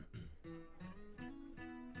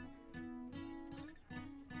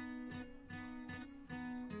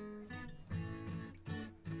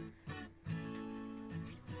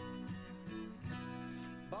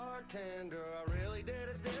bartender, I really did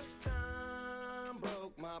it this time.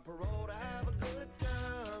 Broke my parole to have a good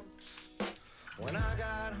time. When I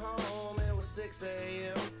got home, it was 6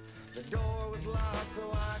 a.m. The door was locked, so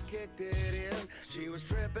I kicked it in. She was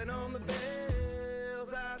tripping on the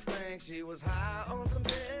bills. I think she was high on some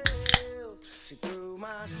pills. She threw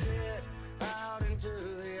my shit out into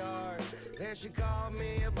the yard. Then she called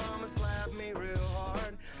me a bum and slapped me real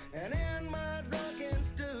hard. And in my drunken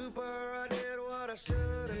stupor, I did what I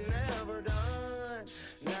should have never done.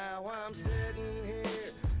 Now I'm sitting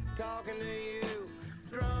here talking to you,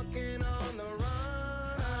 drunk and on the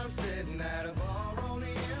run. I'm sitting at a bar on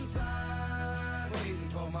the inside, waiting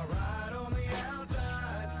for my ride on the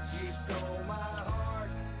outside. She stole my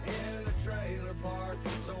heart in the trailer park,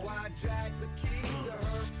 so I jacked the keys to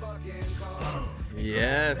her fucking car.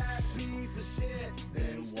 Yes. That piece of shit,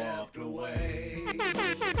 then walked away.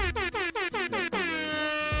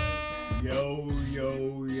 Yo,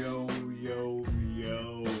 yo, yo, yo,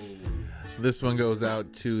 yo. This one goes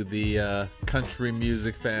out to the country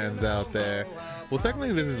music fans out there. Well,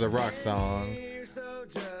 technically this is a rock song,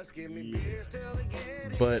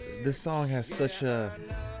 but this song has such a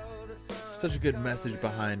good message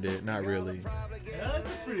behind it. Not really. Yeah, that's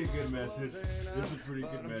a pretty good message. That's a pretty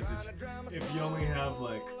good message. If you only have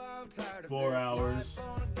like 4 hours,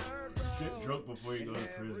 get drunk before you go to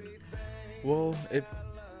prison. Well, if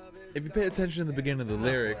you pay attention to the beginning of the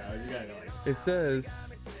lyrics, Wow, you gotta go like, it says,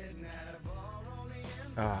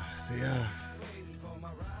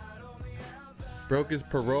 broke his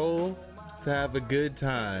parole to have a good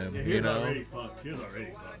time, yeah, you know? Already fucked. He was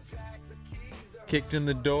already fucked. Kicked in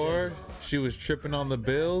the door, she was tripping on the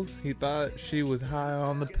bills, he thought she was high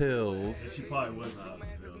on the pills. Yeah, she probably was out of the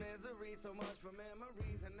field.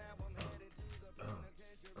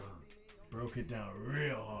 Broke it down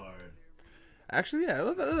real hard. Actually, yeah,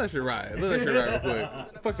 let that shit ride. Let that shit ride real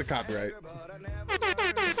quick. Fuck the copyright.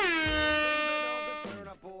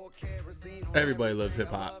 Everybody loves hip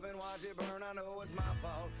hop.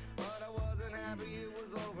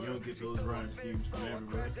 You don't get those rhyme schemes from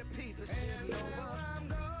everywhere.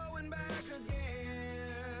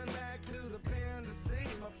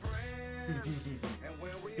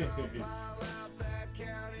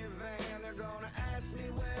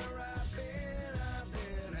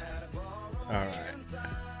 All right.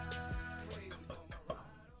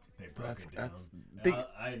 They broke That's it down. big.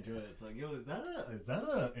 I enjoy it. It's like, yo, is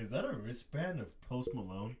that a wristband of Post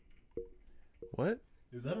Malone? What?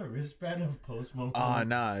 Is that a wristband of Post Malone?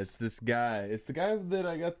 Nah, it's this guy. It's the guy that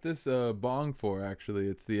I got this bong for, actually.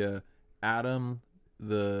 It's the Adam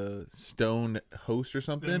the Stone host or Let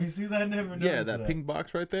something. me see that. I never noticed Yeah, that pink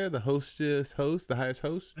box right there, the hostess host, the highest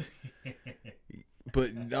host.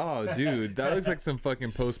 But oh, dude, that looks like some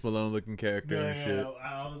fucking Post Malone looking character and shit.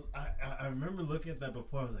 I remember looking at that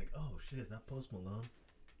before. I was like, oh shit, is that Post Malone?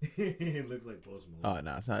 It looks like Post Malone. Oh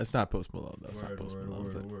no, it's not. It's not Post Malone though. It's not Post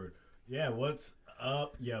Malone. But word. Yeah, what's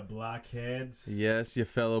up, ya blockheads? yes, you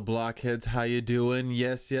fellow blockheads, how you doing?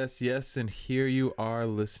 Yes, yes, yes. And here you are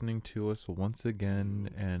listening to us once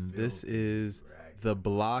again, and this is the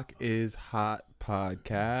Block is Hot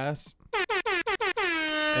podcast.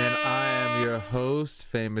 And I am your host,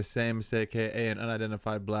 Famous Amos, aka an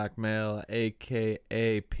unidentified black male,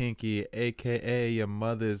 aka Pinky, aka your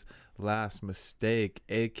mother's last mistake,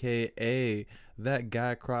 aka that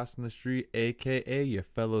guy crossing the street, aka your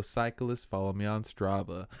fellow cyclist. Follow me on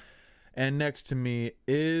Strava. And next to me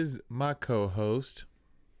is my co-host.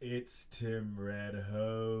 It's Tim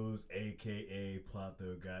Redhose, aka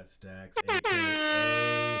Plato Got Stacks,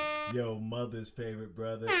 aka yo mother's favorite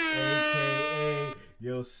brother, aka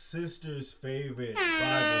yo sister's favorite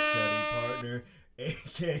Bible study partner,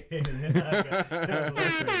 aka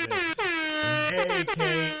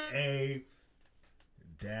aka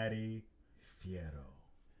Daddy Fiero.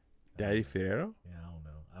 Daddy Fierro? Yeah, I don't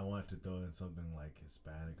know. I wanted to throw in something like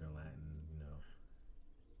Hispanic or Latin,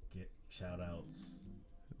 get shout outs.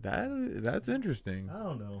 That's interesting. I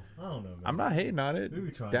don't know, man. I'm not hating on it. We be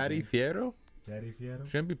trying Daddy to. Fierro? Daddy Fiero?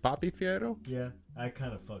 Shouldn't be Papi Fierro? Yeah, I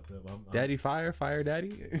kind of fucked up. I'm Daddy Fire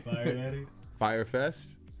Daddy? Fire Daddy? Fire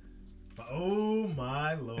Fest? Oh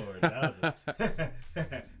my lord. That was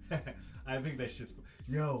I think that's just...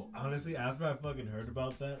 Yo, honestly, after I fucking heard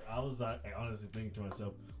about that, I was honestly thinking to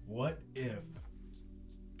myself, what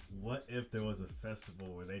if there was a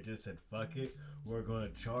festival where they just said, fuck it, we're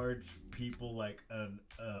going to charge people like an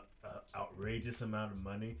outrageous amount of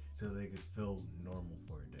money so they could feel normal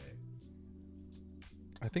for a day.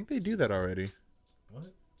 I think they do that already.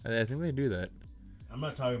 What? I think they do that. I'm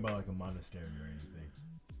not talking about like a monastery or anything.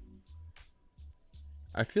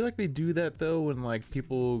 I feel like they do that though when like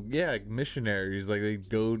people, like missionaries, like they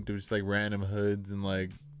go to just like random hoods and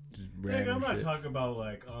like just random I'm not shit. talking about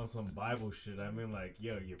like on some Bible shit. I mean like,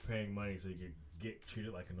 yo, you're paying money so you can get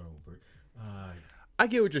treated like a normal person. I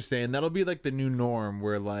get what you're saying. That'll be like the new norm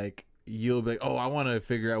where like you'll be like, oh, I want to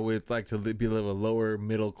figure out what it's like to live a lower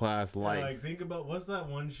middle class life. Like think about what's that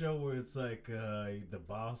one show where it's like the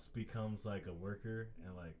boss becomes like a worker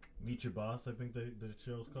and like Meet Your Boss. I think the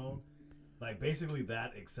show's called. Like basically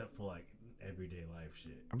that, except for like everyday life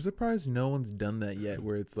shit. I'm surprised no one's done that yet.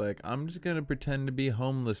 Where it's like, I'm just gonna pretend to be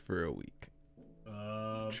homeless for a week.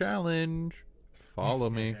 Challenge. Follow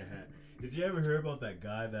me. Did you ever hear about that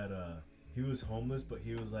guy that he was homeless but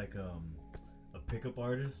he was like a pickup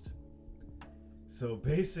artist? So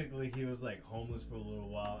basically he was like homeless for a little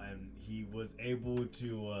while and he was able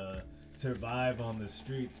to survive on the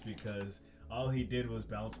streets because all he did was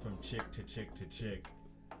bounce from chick to chick to chick.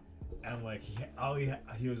 And like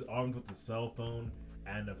he was armed with a cell phone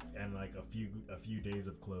and like a few days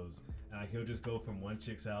of clothes. And like, he'll just go from one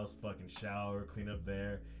chick's house, fucking shower, clean up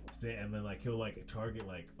there, stay, and then like he'll like target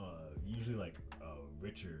like usually like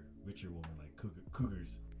richer women like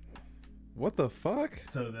cougars. What the fuck?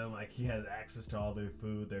 So then like he has access to all their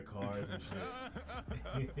food, their cars and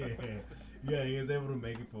shit. Yeah, he was able to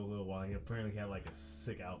make it for a little while. He apparently had like a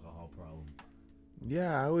sick alcohol problem.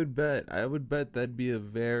 Yeah, I would bet that'd be a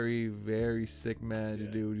very, very sick man to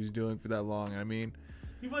do what he's doing for that long. I mean,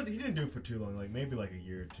 he didn't do it for too long, like maybe like a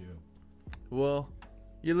year or two. Well,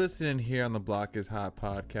 you're listening here on the Block is Hot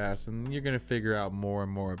podcast, and you're gonna figure out more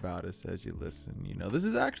and more about us as you listen. You know, this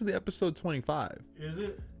is actually episode 25. Is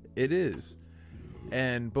it? It is.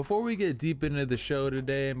 And before we get deep into the show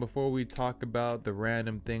today, and before we talk about the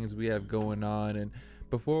random things we have going on, and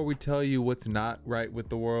before we tell you what's not right with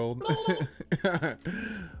the world,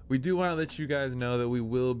 we do want to let you guys know that we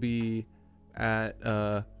will be at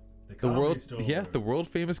the world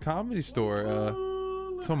famous Comedy Store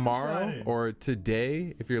tomorrow or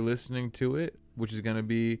today if you're listening to it, which is going to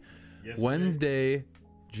be Wednesday,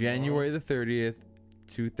 January the 30th,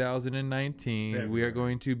 2019. February. We are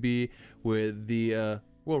going to be with the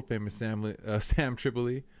world famous Sam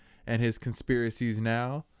Tripoli and his Conspiracies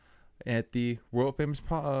Now at the world famous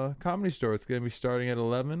Comedy Store. It's going to be starting at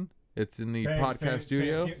 11. It's in the podcast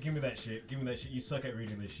studio. Give me that shit. You suck at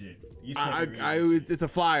reading this shit. It's a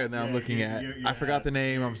flyer that I'm looking at. I forgot the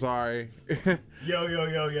name. I'm sorry.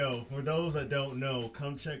 Yo. For those that don't know,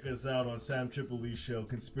 come check us out on Sam Tripoli's show,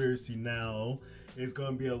 Conspiracy Now. It's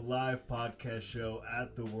going to be a live podcast show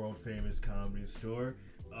at the world famous Comedy Store.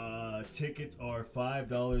 Tickets are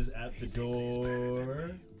 $5 at the door.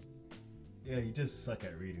 Yeah, you just suck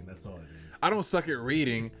at reading. That's all it is. I don't suck at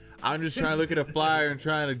reading. I'm just trying to look at a flyer and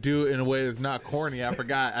trying to do it in a way that's not corny. I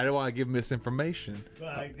forgot. I don't want to give misinformation.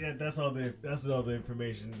 That's all the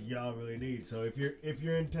information y'all really need. So if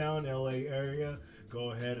you're in town, LA area,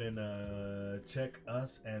 go ahead and check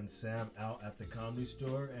us and Sam out at the Comedy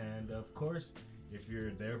Store. And of course, if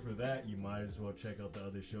you're there for that, you might as well check out the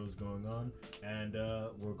other shows going on. And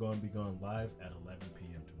we're going to be going live at 11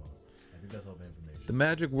 p.m. tomorrow. I think that's all the information. The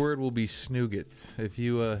magic word will be snoogits. If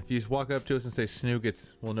you just walk up to us and say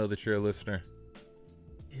snoogits, we'll know that you're a listener.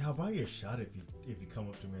 Yeah, I'll buy you a shot if you come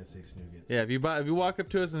up to me and say snoogits. Yeah, if you walk up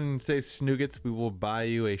to us and say snoogits, we will buy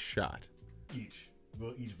you a shot.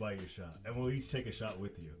 We'll each buy you a shot, and we'll each take a shot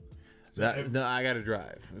with you. So no, I gotta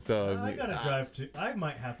drive. So I gotta drive too. I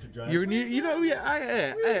might have to drive. We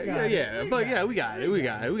got it. We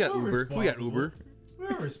got Uber. We got Uber.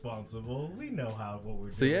 We're responsible. We know what we're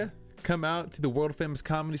doing. So yeah, come out to the world famous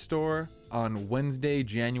Comedy Store on Wednesday,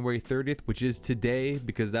 January 30th, which is today,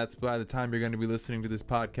 because that's by the time you're going to be listening to this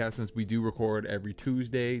podcast, since we do record every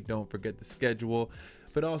Tuesday. Don't forget the schedule.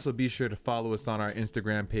 But also be sure to follow us on our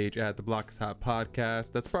Instagram page at The Block is Hot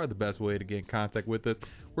Podcast. That's probably the best way to get in contact with us.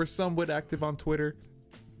 We're somewhat active on Twitter.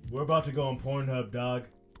 We're about to go on Pornhub, dog.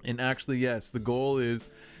 And actually, yes, the goal is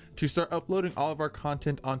to start uploading all of our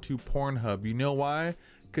content onto Pornhub. You know why?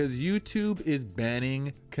 Because YouTube is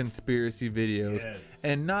banning conspiracy videos. Yes.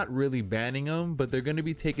 And not really banning them, but they're going to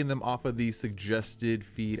be taking them off of the suggested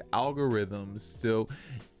feed algorithms. So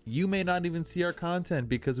you may not even see our content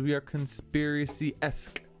because we are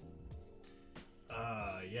conspiracy-esque.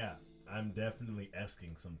 Yeah. I'm definitely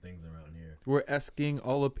esking some things around here. We're esking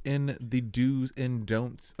all up in the do's and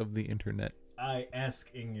don'ts of the internet. I esk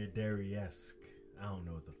in your dairy-esque. I don't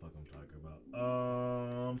know what the fuck I'm talking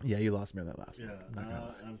about. Yeah, you lost me on that last one. Yeah, I'm not gonna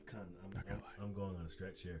lie. I'm going on a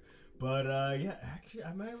stretch here, but yeah, actually,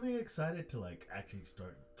 I'm really excited to like actually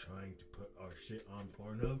start trying to put our shit on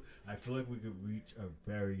Pornhub. I feel like we could reach a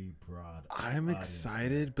very broad. I'm audience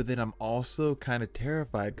excited, there. but then I'm also kind of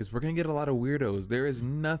terrified because we're gonna get a lot of weirdos. There is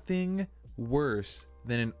nothing worse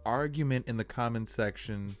than an argument in the comment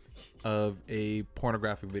section of a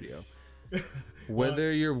pornographic video.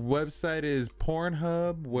 Whether your website is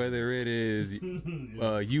Pornhub, whether it is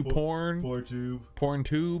YouPorn,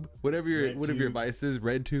 PornTube, whatever your vice is,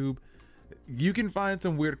 RedTube, you can find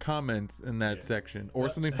some weird comments in that section or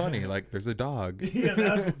something funny like there's a dog. Yeah,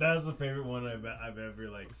 that was the favorite one I've ever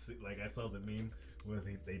like I saw the meme where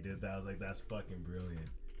they did that. I was like, that's fucking brilliant.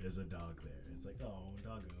 There's a dog there. It's like, oh,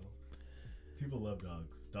 doggo. People love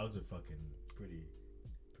dogs. Dogs are fucking pretty.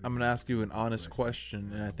 I'm gonna ask you an honest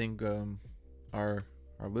question, and I think our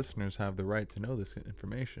listeners have the right to know this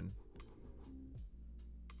information.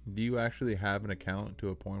 Do you actually have an account to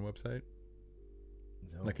a porn website?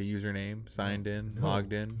 No. Like a username, signed in, No.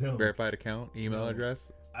 logged in, No. verified account, email No.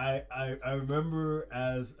 address? I remember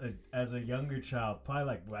as a younger child, probably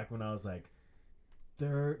like back when I was like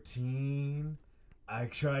 13, I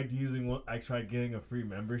tried using one. I tried getting a free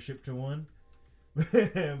membership to one.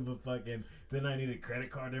 But fucking then I needed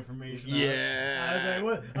credit card information. Yeah. I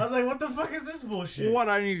was like, what the fuck is this bullshit? Why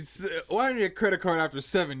do I need a credit card after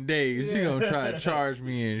 7 days? You gonna try to charge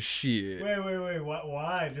me and shit? Wait.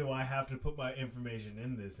 Why do I have to put my information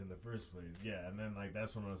in this in the first place? Yeah, and then like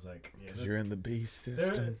that's when I was like, yeah, Because you're in the base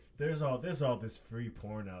system. there's all this free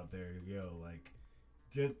porn out there, yo. Like,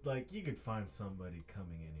 just like you could find somebody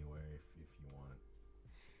coming anywhere if you want.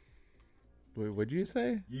 Wait, what'd you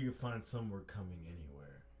say? You could find somewhere coming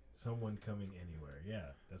anywhere. Someone coming anywhere.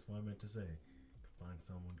 Yeah, that's what I meant to say. You could find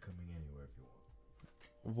someone coming anywhere if you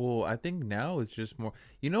want. Well, I think now it's just more.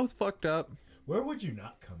 You know what's fucked up? Where would you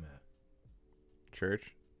not come at?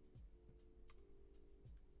 Church.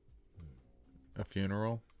 A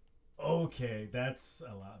funeral. Okay, that's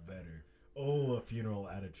a lot better. Oh, a funeral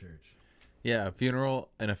at a church. Yeah, a funeral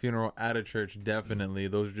and a funeral at a church, definitely.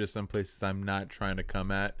 Those are just some places I'm not trying to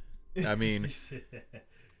come at. I mean,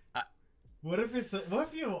 what if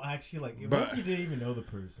you don't actually like? What if you didn't even know the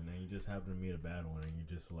person and you just happen to meet a bad one and you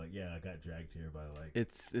just were like, yeah, I got dragged here by like.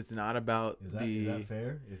 it's not about Is that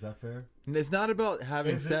fair? Is that fair? It's not about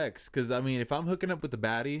having Is it? sex, because I mean, if I'm hooking up with a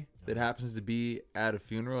baddie that happens to be at a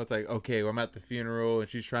funeral, it's like, okay, well, I'm at the funeral and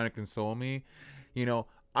she's trying to console me. You know,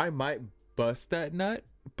 I might bust that nut,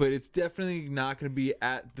 but it's definitely not going to be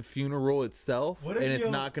at the funeral itself, What if and it's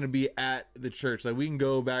you- not going to be at the church. Like, we can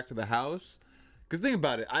go back to the house. Because think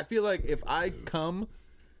about it. I feel like if I come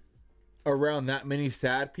around that many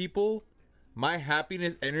sad people, my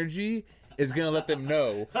happiness energy is going to let them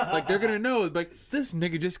know. Like, they're going to know, like, this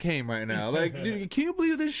nigga just came right now. Like, dude, can you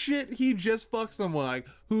believe this shit? He just fucked someone. Like,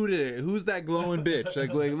 who did it? Who's that glowing bitch?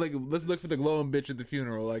 Like, let's look for the glowing bitch at the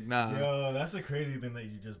funeral. Like, nah. Yo, that's a crazy thing that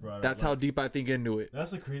you just brought up. That's how deep I think into it.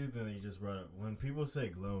 That's a crazy thing that you just brought up. When people say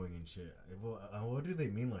glowing and shit, what do they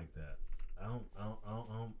mean like that? I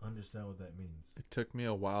don't understand what that means. It took me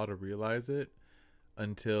a while to realize it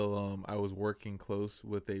until I was working close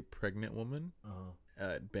with a pregnant woman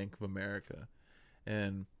at Bank of America.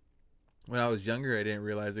 And when I was younger, I didn't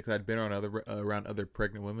realize it because I'd been around other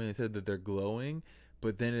pregnant women. They said that they're glowing,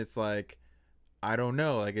 but then it's like, I don't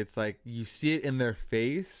know. Like, it's like you see it in their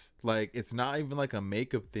face. Like, it's not even like a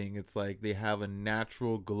makeup thing. It's like they have a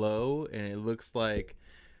natural glow, and it looks like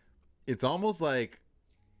it's almost like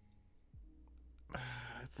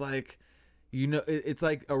it's like, you know, it's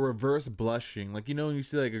like a reverse blushing. Like, you know, when you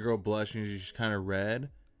see like a girl blushing, she's kind of red.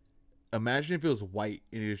 Imagine if it was white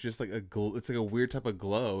and it's just like it's like a weird type of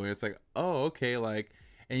glow, and it's like, oh, okay, like,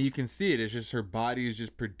 and you can see it. It's just her body is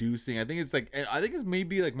just producing. I think it's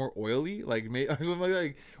maybe like more oily, like or something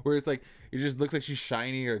like where it's like it just looks like she's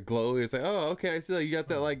shiny or glowy. It's like, oh, okay, I see. Like, you got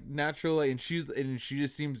that like natural, like, and she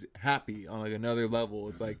just seems happy on like another level.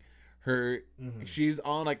 It's like she's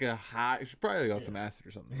on like a high. She's probably like on some acid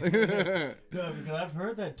or something. No, because I've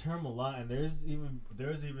heard that term a lot, and there's even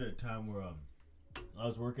a time where I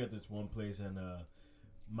was working at this one place, and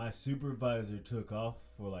my supervisor took off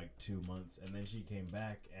for like 2 months, and then she came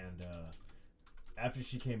back, and after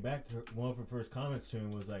she came back, one of her first comments to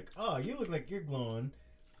him was like, "Oh, you look like you're glowing.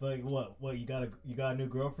 Like, what you got a new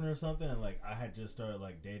girlfriend or something?" And like, I had just started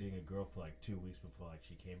like dating a girl for like 2 weeks before like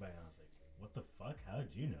she came back, and I was like, "What the fuck? How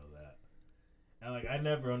did you know that?" And like, I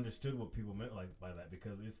never understood what people meant like by that,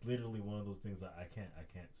 because it's literally one of those things that I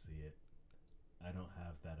can't see it. I don't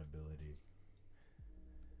have that ability.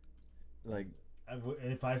 Like,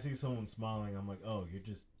 If I see someone smiling, I'm like, oh, you're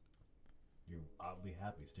just you're oddly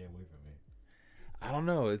happy. Stay away from me. I don't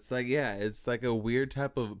know. It's like, yeah, it's like a weird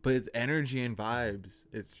type of, but it's energy and vibes.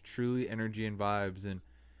 It's truly energy and vibes. And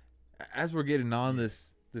as we're getting on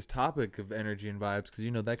this topic of energy and vibes, because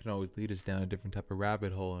you know that can always lead us down a different type of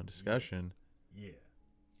rabbit hole and discussion. Yeah.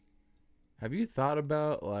 Have you thought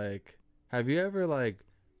about, like, have you ever, like,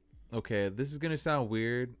 okay, this is gonna sound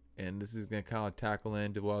weird, and this is gonna kind of tackle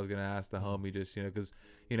into what I was gonna ask the homie, just, you know, because,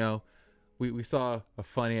 you know, we saw a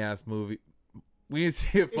funny ass movie. We didn't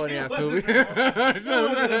see a funny ass movie. It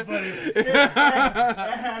wasn't funny. It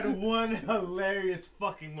had one hilarious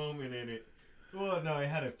fucking moment in it. Well, no, it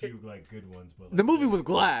had a few like good ones, but like, the movie was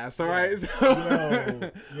Glass, all right.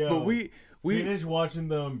 So, yo, but we finished watching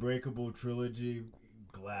the Unbreakable trilogy.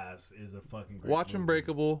 Glass is a fucking great watch movie.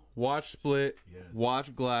 Unbreakable, watch Split, Yes.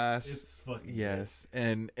 watch Glass. It's fucking yes,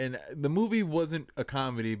 and the movie wasn't a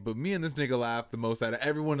comedy, but me and this nigga laughed the most out of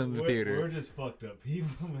everyone in the theater. We're just fucked up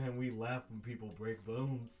people, man. We laugh when people break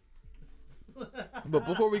bones. But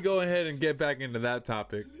before we go ahead and get back into that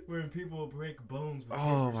topic, when people break bones with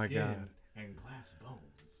Oh paper my skin God. and glass bones.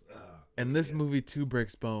 and this movie too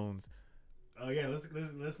breaks bones. Oh yeah,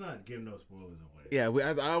 let's not give no spoilers away. Yeah,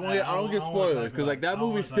 I don't give spoilers because like that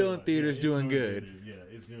movie's still in theaters doing good. Yeah,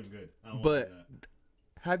 it's doing good. I don't But wanna do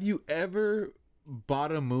have you ever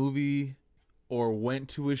bought a movie or went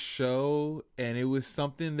to a show and it was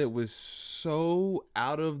something that was so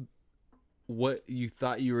out of what you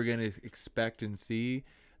thought you were going to expect and see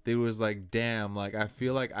that it was like, damn, like I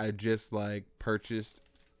feel like I just like purchased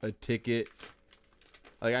a ticket.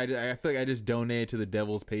 Like I feel like I just donated to the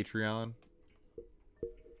Devil's Patreon.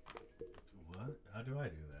 what? How do I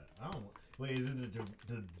do that? I don't. Wait, is it the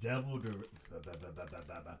devil?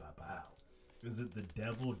 Is it the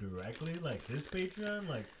devil directly? Like this Patreon?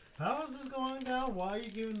 Like how is this going down? Why are you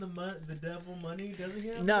giving the devil money? Doesn't he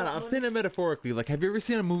have No, enough I'm money? saying it metaphorically. Like, have you ever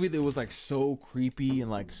seen a movie that was like so creepy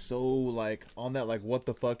and like so like on that like what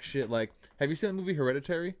the fuck shit? Like, have you seen the movie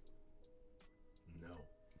Hereditary? No.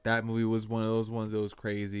 That movie was one of those ones that was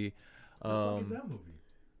crazy. What the fuck is that movie?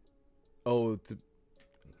 Oh,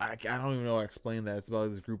 I don't even know how to explain that. It's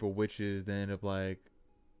about this group of witches that end up like.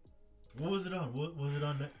 What was it on? What was it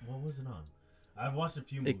on? What was it on? I've watched a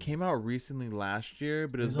few movies. It came out recently last year,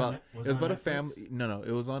 but it was Was it on about Net- was it was it on about a Netflix? family. No,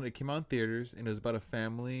 it was on. It came out in theaters, and it was about a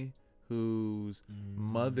family whose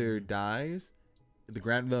mother dies. The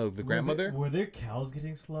grandmother. Were there cows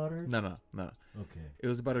getting slaughtered? No. Okay. It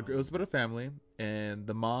was about a family, and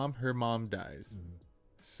her mom dies. Mm-hmm.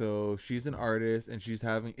 So she's an artist, and she's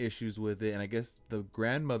having issues with it. And I guess the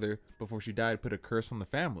grandmother, before she died, put a curse on the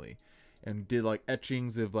family, and did like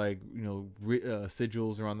etchings of like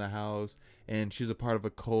sigils around the house. And she's a part of a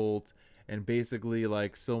cult. And basically,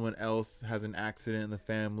 like someone else has an accident in the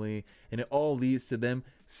family, and it all leads to them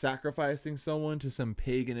sacrificing someone to some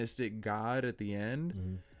paganistic god at the end.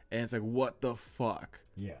 Mm-hmm. And it's like, what the fuck?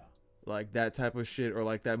 Yeah. Like that type of shit, or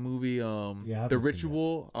like that movie, I haven't The seen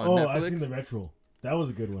Ritual on Oh, Netflix. I've seen The Ritual. That was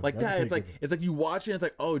a good one. Like That's a that, pretty it's like good one. it's like you watch it. And it's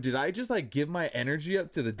like, oh, did I just like give my energy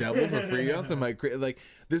up to the devil for free on some like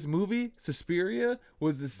this movie Suspiria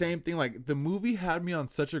was the same thing. Like the movie had me on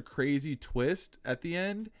such a crazy twist at the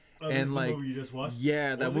end, Oh, this is and the like movie you just watched?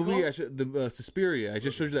 yeah, What that was it movie called? the Suspiria. I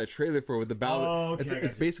just showed you that trailer for with the ballad. Oh, okay, I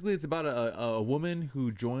it's got basically it's about a woman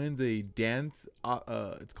who joins a dance.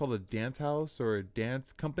 It's called a dance house or a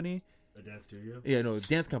dance company. A dance studio? Yeah, no,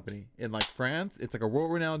 dance company in like France. It's like a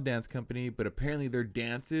world-renowned dance company, but apparently their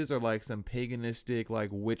dances are like some paganistic like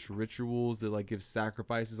witch rituals that like give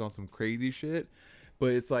sacrifices on some crazy shit. But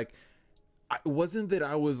it's like, it wasn't that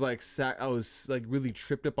I was like I was like really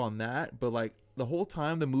tripped up on that, but like the whole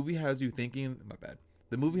time the movie has you thinking. My bad.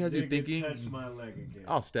 The movie has you Nigga, thinking. touch my leg again.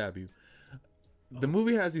 I'll stab you. The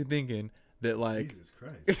movie has you thinking that like. Jesus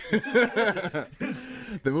Christ.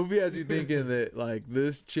 The movie has you thinking that like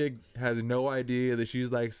this chick has no idea that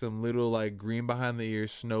she's like some little like green behind the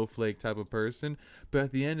ears snowflake type of person, but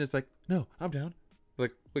at the end it's like, no, I'm down.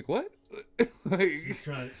 Like what? Like, she's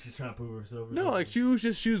trying to prove herself. or no, something? like she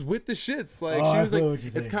was with the shits. Like Oh, she I was feel like, what you're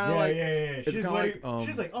it's saying. kind of like yeah. it's She's kind of waiting- like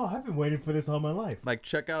she's like, oh, I've been waiting for this all my life. like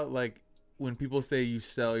check out like when people say you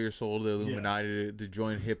sell your soul to the Illuminati to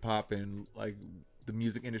join hip hop and like the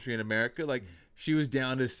music industry in America. Like she was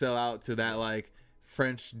down to sell out to that like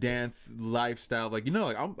French dance lifestyle. Like, you know,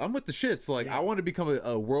 like I'm with the shits. Like I want to become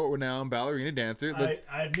a world renowned ballerina dancer.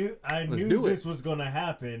 I knew do this it. was gonna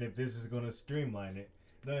happen if this is gonna streamline it.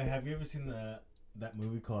 No, have you ever seen that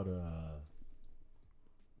movie called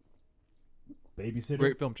Babysitter?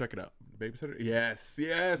 Great film, check it out. Babysitter. Yes.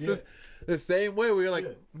 Yeah. This, the same way where you're like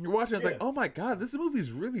you're watching. It's Yeah. like, oh my god, this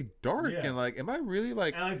movie's really dark Yeah. and like, am I really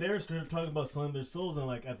like? And like they were talking about selling their souls, and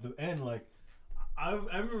like at the end, like I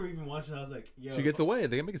remember even watching. I was like, yo, She gets away.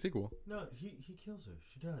 They can make a sequel. No, he kills her.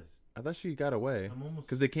 She does. I thought she got away I'm almost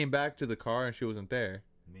because they came back to the car and she wasn't there.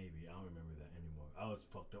 maybe I don't remember that anymore. I was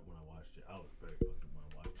fucked up when I watched it. I was very fucked up when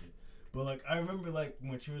I watched it. But like I remember like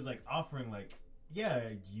when she was like offering like, yeah,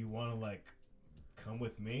 you want to like come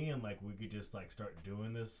with me and like we could just like start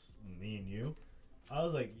doing this, me and you. I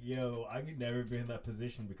was like, yo, I could never be in that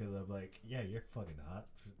position because I'm like, yeah, you're fucking hot.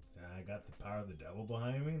 I got the power of the devil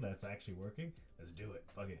behind me. That's actually working. Let's do it.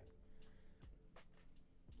 Fuck it.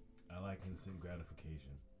 I like instant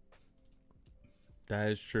gratification. That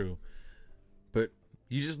is true. But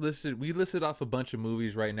we listed off a bunch of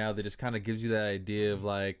movies right now that just kind of gives you that idea of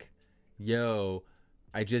like, yo,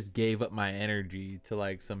 I just gave up my energy to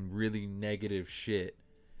like some really negative shit.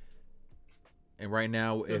 And right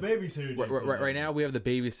now, The babysitter. right now we have the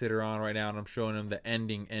babysitter on right now, and I'm showing them the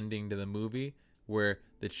ending to the movie where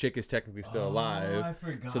the chick is technically still alive. I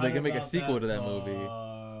forgot So they can make a about sequel to that part.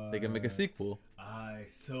 movie. They can make a sequel. I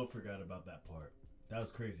so forgot about that part. That was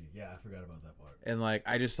crazy. Yeah, I forgot about that part. And like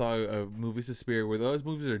I just saw a movie Suspiria where those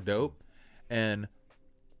movies are dope, and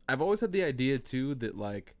I've always had the idea too that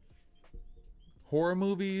like horror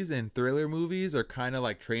movies and thriller movies are kind of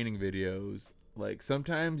like training videos. Like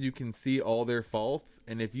sometimes you can see all their faults,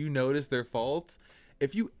 and if you notice their faults,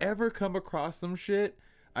 if you ever come across some shit,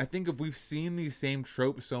 I think if we've seen these same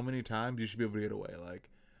tropes so many times, you should be able to get away. Like,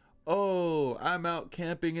 oh, I'm out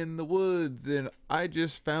camping in the woods and I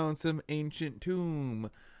just found some ancient tomb.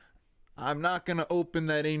 I'm not gonna open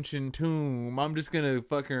that ancient tomb. I'm just gonna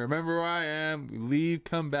fucking remember where I am, leave,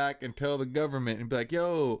 come back, and tell the government and be like,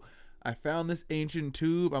 yo, I found this ancient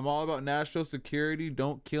tomb. I'm all about national security.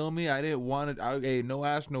 Don't kill me. I didn't want it. Hey, no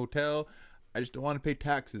ass, no tell. I just don't want to pay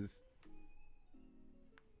taxes.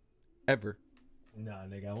 Ever. Nah,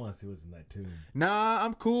 nigga, I want to see what's in that tomb. Nah,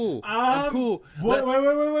 I'm cool. I'm cool.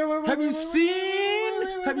 Wait. Have you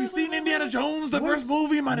seen? Have you seen Indiana Jones, the first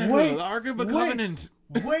movie, my nigga? The Ark of the Covenant.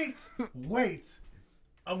 Wait.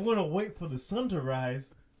 I'm gonna wait for the sun to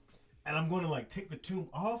rise, and I'm gonna like take the tomb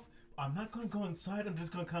off. I'm not gonna go inside. I'm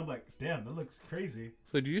just gonna kind of like, damn, that looks crazy.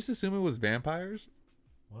 So, did you just assume it was vampires?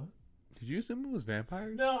 What? Did you assume it was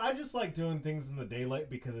vampires? No, I just like doing things in the daylight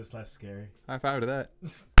because it's less scary. High five to that.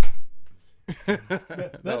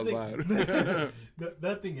 That was loud.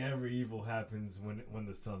 Nothing ever evil happens when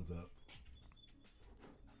the sun's up.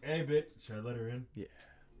 Hey, bitch, should I let her in? Yeah.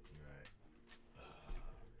 All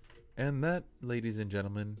right. And that, ladies and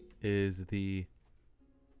gentlemen, is the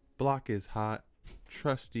Block is Hot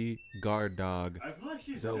trusty guard dog. I feel like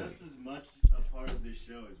she's Zoe. just as much a part of this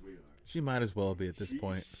show as we are. She might as well be at this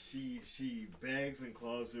point. She begs and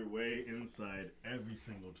claws her way inside every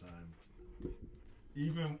single time.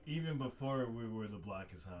 Even before we were the Block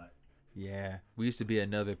is Hot. Yeah, we used to be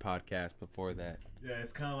another podcast before that. Yeah,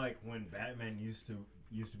 it's kind of like when Batman used to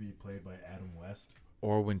be played by Adam West.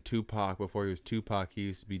 Or when Tupac, before he was Tupac, he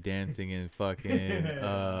used to be dancing in fucking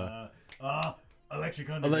Electric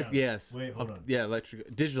Underground. Yes. Wait, hold on. Yeah,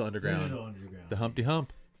 Digital Underground. Digital Underground. The Humpty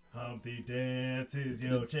Hump. Humpty Dance is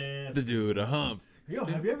your chance. The do the hump. Yo,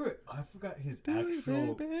 have you ever? I forgot his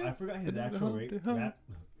actual. I forgot his actual rap.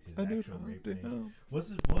 His actual rape name. What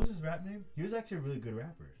was his rap name? He was actually a really good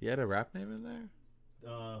rapper. He had a rap name in there?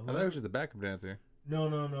 I thought he was just a backup dancer.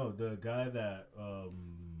 No. The guy that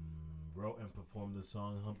wrote and performed the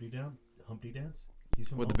song Humpty Dance. He's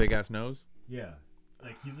from With the big ass nose? Yeah,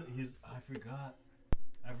 like he's. I forgot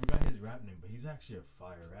his rap name, but he's actually a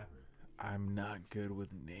fire rapper. I'm not good with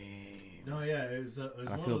names. No, yeah, it was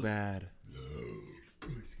I feel bad.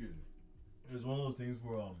 Excuse me. It was one of those things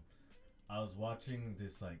where I was watching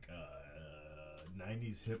this like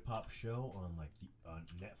 90s hip hop show on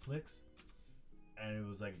Netflix, and it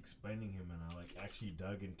was like explaining him, and I like actually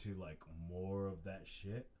dug into like more of that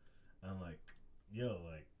shit, and like, yo,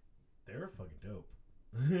 like they were fucking dope.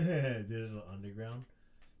 Digital Underground,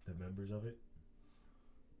 the members of it.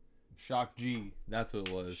 Shock G. That's what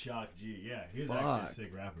it was. Shock G, yeah, he was actually a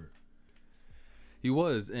sick rapper. He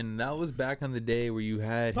was, and that was back on the day where you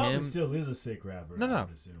had Probably him. still is a sick rapper. No. I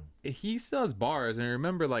would assume. He still has bars, and I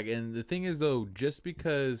remember like, and the thing is though, just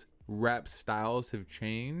because rap styles have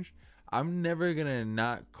changed, I'm never gonna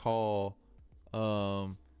not call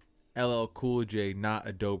LL Cool J not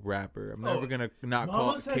a dope rapper. I'm never gonna not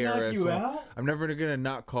call KRS-One. I'm never gonna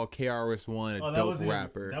not call KRS-One a dope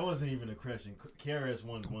rapper. That wasn't even a question.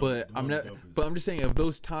 KRS-One. But I'm not. But I'm just saying, of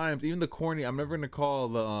those times, even the corny, I'm never gonna call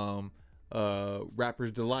the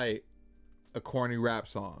Rapper's Delight a corny rap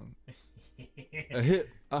song. A hip,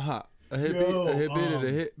 a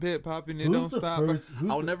hip popping it don't stop.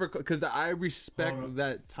 I'll never, because I respect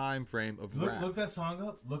that time frame of rap. Look that song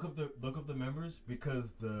up. Look up the members,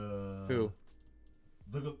 because the who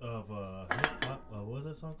look up of hip hop. What was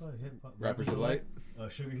that song called? Hip hop. Rappers Delight.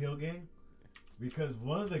 Sugar Hill Gang. Because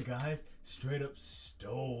one of the guys straight up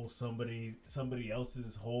stole somebody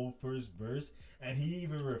else's whole first verse, and he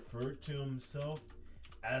even referred to himself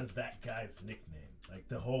as that guy's nickname. Like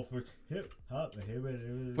the whole first hip hop.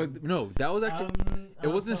 But no, that was actually it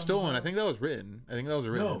wasn't stolen. I think that was written.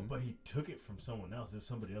 No, but he took it from someone else. It was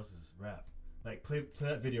somebody else's rap. Like play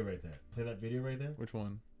that video right there. Play that video right there. Which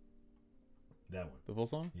one? That one. The full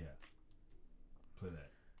song? Yeah. Play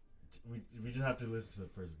that. We just have to listen to the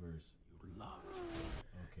first verse. Love.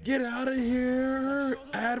 Okay. Get out of here!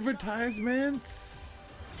 Advertisements.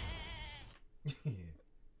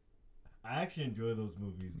 I actually enjoy those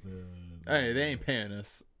movies. Hey, they ain't paying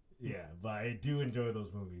us. Yeah, but I do enjoy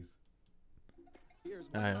those movies.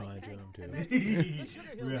 I know, I enjoy them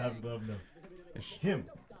too. We have love them. Him.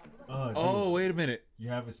 Oh, wait a minute. You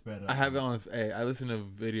have it sped up. I have it on. Hey, I listen to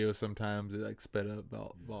videos sometimes. It like sped up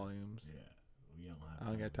volumes. Yeah, we don't have.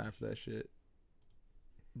 I don't got time for that shit.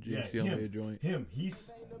 Yeah, GXT only a joint. Him. He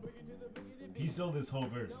stole this whole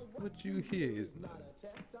verse. What you hear is not.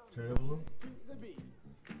 Turn it up a little.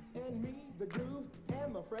 And me, the groove,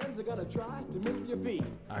 and my friends are gonna try to move your feet.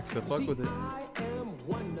 I still fuck with it. I am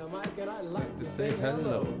Wonder Mike, and I like To say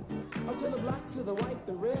hello. Up to the black, to the white,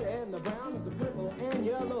 the red, and the brown, and the purple, and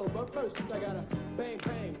yellow. But first, I gotta bang,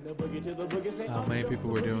 bang, the boogie to the boogie. Say, How many people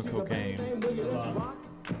were doing cocaine?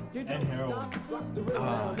 And heroin.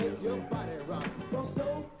 Make your body rock. Well,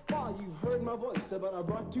 so far you've heard my voice, but I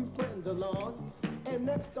brought two friends along. And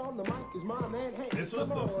next on the mic is my man Hank. This was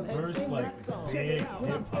Come the on, Hank, first sing like that song. big hip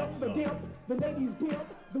hop The song. dimp, the ladies pimp,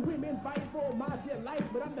 the women fight for my delight.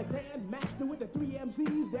 But I'm the grand master with the 3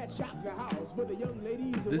 MCs that shock the house for the young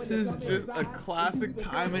ladies. And This when is they come just a inside, classic they do the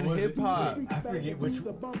time in jump. Was it- hip hop. I forget which.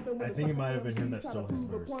 I think it might have been him that stole his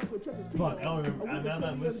verse. Fuck, I don't remember. Now that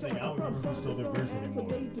I'm listening, I don't remember who stole their verse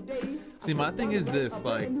anymore. See, my thing is this,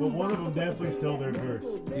 like, But one of them definitely stole their verse.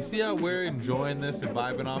 you see how we're enjoying this and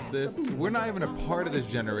vibing off this? We're not even a part of this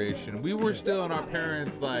generation. We were still in our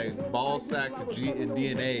parents' like ball sacks and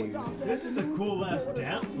DNAs. This is a cool ass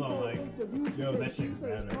dance song. Like, yo, that shit's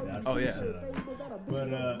bad right now. Oh, yeah. But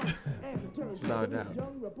Without a doubt.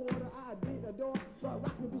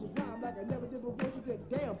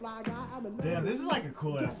 damn, this is like a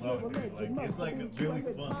cool ass song, dude. Like, it's like a really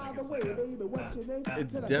fun. Like,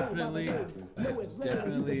 It's definitely,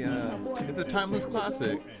 it's a timeless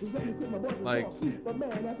classic. Like,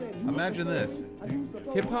 imagine this.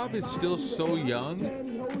 Hip hop is still so young.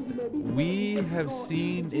 We have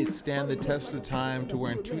seen it stand the test of time to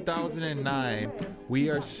where in 2009, we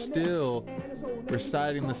are still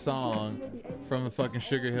reciting the song from the fucking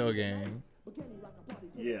Sugar Hill Gang.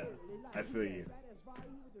 yeah, I feel you.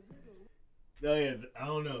 Oh yeah, I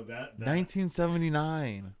don't know that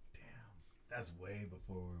 1979. Damn, that's way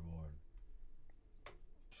before we were born.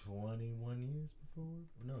 21 years before?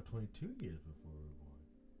 No, 22 years before we were born.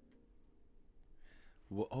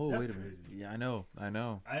 Well, oh, That's wait a minute. crazy. Yeah, I know.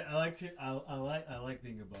 I like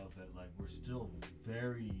thinking about that. Like, we're still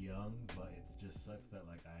very young, but it just sucks that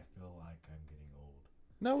like I feel like I'm getting old.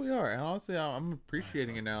 No, we are. And honestly, I'm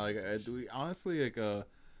appreciating it now. Like, we honestly, like,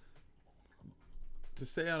 to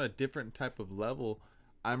say on a different type of level,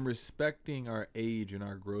 I'm respecting our age and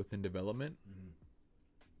our growth and development.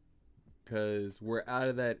 Because we're out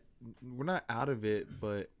of that. We're not out of it,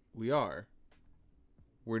 but we are.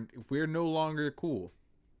 We're no longer cool.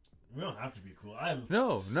 We don't have to be cool.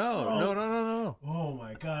 No. Oh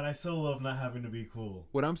my god, I so love not having to be cool.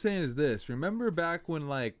 What I'm saying is this. Remember back when,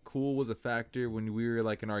 like, cool was a factor when we were,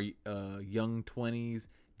 like, in our young 20s,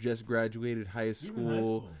 just graduated high Even high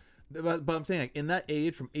school. But I'm saying, like, in that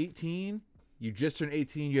age from 18, you just turned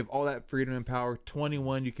 18, you have all that freedom and power.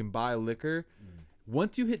 21, you can buy liquor.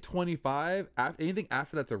 Once you hit 25, anything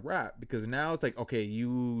after that's a wrap, because now it's like, okay,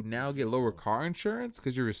 you now get lower car insurance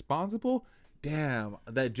because you're responsible. Damn,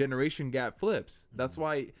 that generation gap flips. That's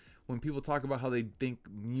why when people talk about how they think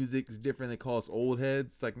music's different, they call us old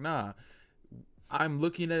heads. It's like, nah, I'm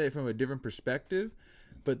looking at it from a different perspective,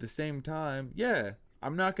 but at the same time, yeah,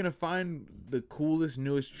 I'm not going to find the coolest,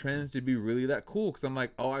 newest trends to be really that cool, because I'm like,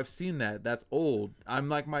 oh, I've seen that. That's old. I'm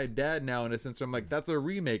like my dad now in a sense. I'm like, that's a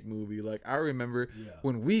remake movie. Like, I remember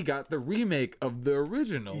when we got the remake of the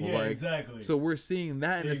original. Yeah, like, exactly. So we're seeing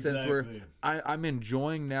that in a sense where Exactly. I'm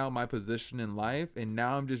enjoying now my position in life, and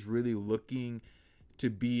now I'm just really looking to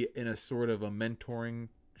be in a sort of a mentoring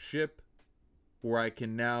ship where I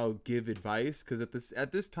can now give advice, because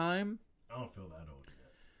at this time, I don't feel that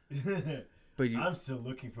old yet. but I'm still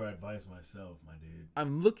looking for advice myself, my dude.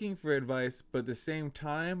 I'm looking for advice, but at the same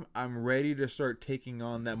time, I'm ready to start taking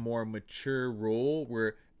on that more mature role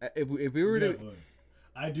where if we were to, Definitely.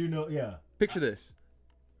 I do know. Yeah. Picture this: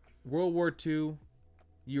 World War II.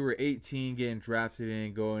 You were 18, getting drafted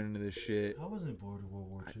in, going into this shit. I wasn't born in World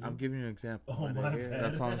War II. I'm giving you an example. Oh, my nigga. bad.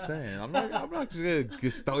 That's what I'm saying. I'm not just gonna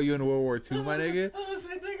just throw you into World War II, my nigga. I was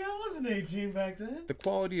like, nigga, I wasn't 18 back then. The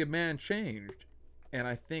quality of man changed, and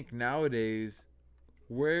I think nowadays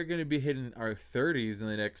we're gonna be hitting our 30s in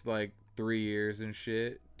the next like 3 years and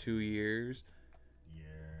shit, 2 years.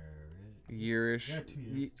 Yearish. Yeah, 2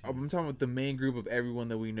 years. I'm talking about the main group of everyone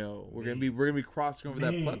that we know. We're gonna be crossing over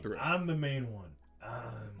that plethora. I'm the main one.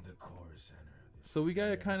 I'm the core center of this. So we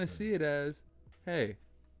gotta kind of see it as, hey,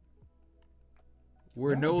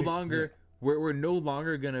 we're Not a no big longer split. we're no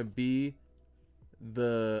longer gonna be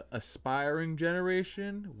the aspiring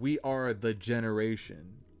generation. We are the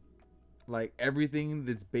generation. Like everything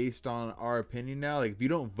that's based on our opinion now. Like if you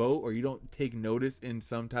don't vote or you don't take notice in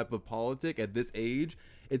some type of politic at this age,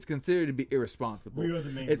 it's considered to be irresponsible. We are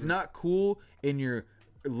the main It's group. not cool in your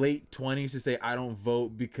late 20s to say I don't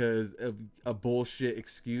vote because of a bullshit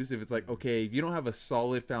excuse. If it's like, okay, if you don't have a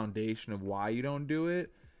solid foundation of why you don't do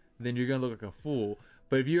it, then you're gonna look like a fool.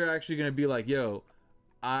 But if you're actually gonna be like, yo,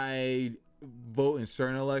 I vote in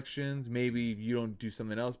certain elections, maybe you don't do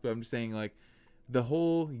something else, but I'm just saying, like, the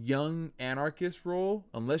whole young anarchist role,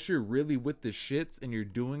 unless you're really with the shits and you're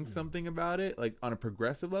doing something about it, like on a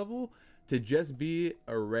progressive level, to just be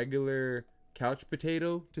a regular couch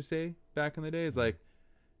potato, to say back in the day, is like,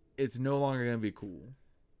 it's no longer gonna be cool.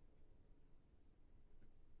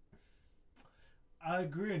 I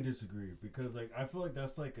agree and disagree because like I feel like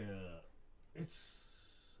that's like I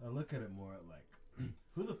look at it more at like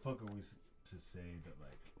who the fuck are we to say that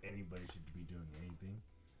like anybody should be doing anything?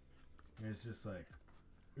 And it's just like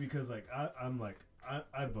because like I'm like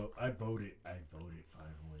I voted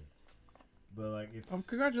finally, but like it's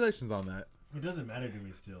Congratulations on that. it doesn't matter to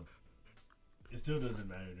me still. It still doesn't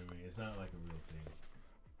matter to me. It's not like a real thing.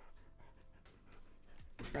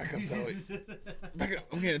 Back up, Zoe. Back up.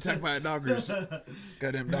 I'm getting attacked by a doggers.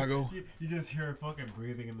 Goddamn doggo. You just hear her fucking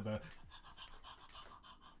breathing in the back.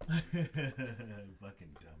 Fucking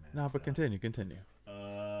dumbass. No, but continue.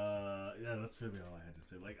 Yeah, that's really all I had to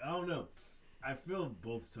say. Like, I don't know. I feel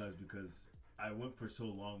both sides because I went for so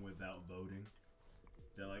long without voting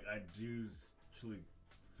that, like, I do truly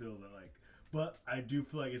feel that, like, but I do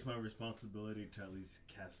feel like it's my responsibility to at least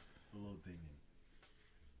cast a little thing in.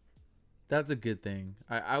 That's a good thing.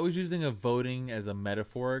 I was using a voting as a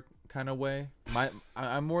metaphor kind of way.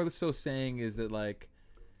 I'm more so saying is that, like,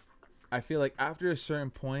 I feel like after a certain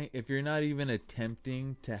point, if you're not even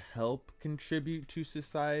attempting to help contribute to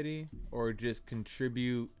society or just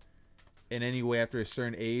contribute in any way after a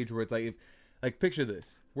certain age, where it's like, if, like, picture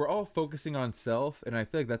this, we're all focusing on self, and I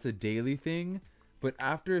feel like that's a daily thing. But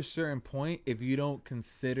after a certain point, if you don't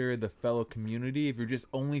consider the fellow community, if you're just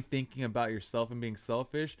only thinking about yourself and being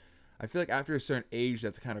selfish, I feel like after a certain age,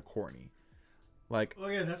 that's kind of corny. Like, Oh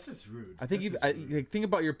yeah, that's just rude. I think That's just rude. like, think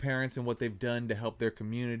about your parents and what they've done to help their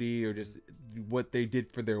community, or just what they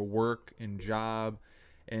did for their work and job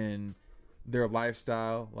and their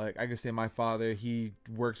lifestyle. Like, I can say my father, he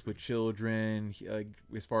works with children, like,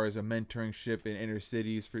 as far as a mentorship in inner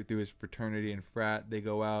cities through his fraternity and frat. They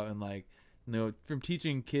go out and, like, you know, from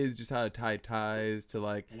teaching kids just how to tie ties to,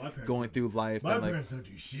 like, Well, my parents going don't- through life. My And, like, parents don't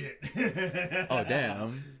do shit. oh,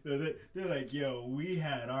 damn. They're like, yo, we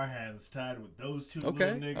had our hands tied with those two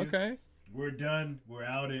Okay, little niggas. okay. We're done. We're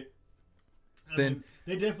out it. I Then- mean,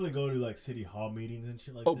 they definitely go to like city hall meetings and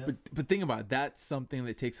shit like Oh, that. but think about it. That's something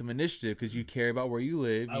that takes some initiative because you care about where you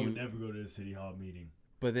live. I would never go to a city hall meeting.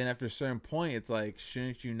 But then after a certain point, it's like,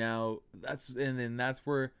 shouldn't you now? That's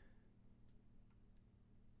where.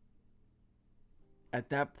 At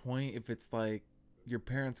that point, if it's like your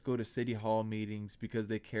parents go to city hall meetings because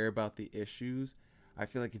they care about the issues, I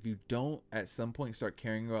feel like if you don't at some point start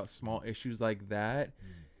caring about small issues like that,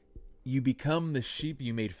 you become the sheep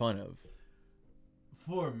you made fun of.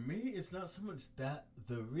 For me, it's not so much that.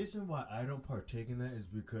 The reason why I don't partake in that is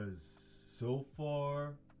because so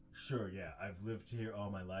far, sure, yeah, I've lived here all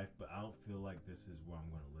my life, but I don't feel like this is where I'm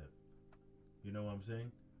going to live. You know what I'm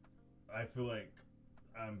saying? I feel like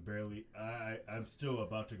I'm I'm still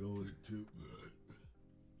about to go to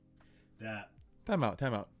that. Time out.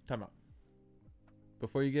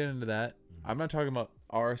 Before you get into that, I'm not talking about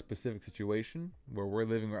our specific situation where we're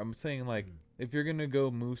living. I'm saying, like, if you're gonna go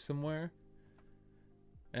move somewhere,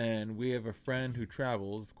 and we have a friend who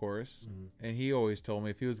travels, of course, and he always told me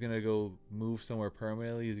if he was gonna go move somewhere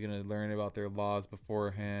permanently, he's gonna learn about their laws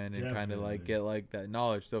beforehand and kind of like Definitely. get like that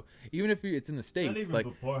knowledge. So even if it's in the Not states, even like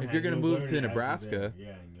beforehand, if you're gonna you'll move learn to it as you're Nebraska, there.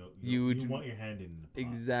 Yeah, and you would- you want your hand in the pot.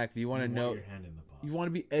 exactly, you want to You know. want your hand in the pot. You want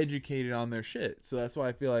to be educated on their shit. So that's why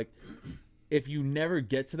I feel like if you never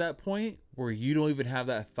get to that point where you don't even have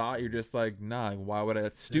that thought, you're just like, nah, why would I?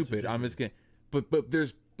 That's stupid. I'm just gonna.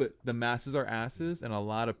 But the masses are asses, and a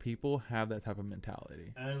lot of people have that type of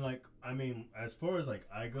mentality. And like, I mean, as far as like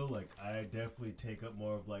I go, like I definitely take up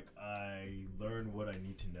more of like I learn what I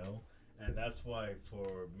need to know, and that's why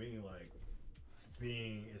for me, like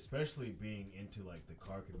especially being into like the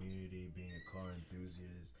car community, being a car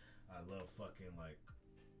enthusiast, I love fucking like,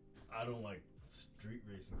 I don't like street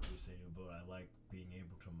racing per se, but I like being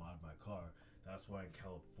able to mod my car. That's why in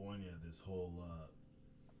California, this whole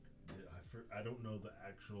I don't know the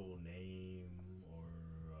actual name or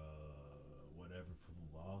whatever for the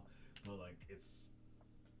law, but like it's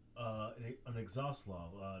an exhaust law,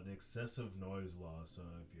 an excessive noise law. So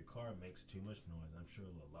if your car makes too much noise, I'm sure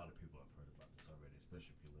a lot of people have heard about this already,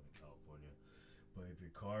 especially if you live in California. But if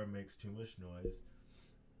your car makes too much noise,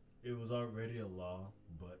 it was already a law,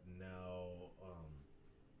 but now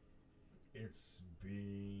it's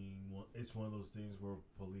one of those things where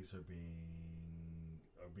police are being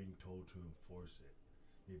told to enforce it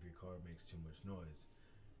if your car makes too much noise.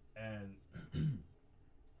 And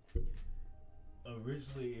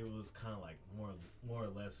originally it was kind of like more or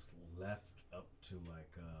less left up to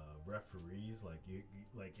like referees. Like you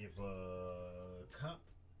like if a cop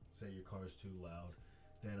say your car's too loud,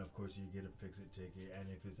 then of course you get a fix-it ticket, and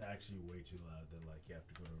if it's actually way too loud, then like you have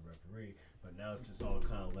to go to a referee. But now it's just all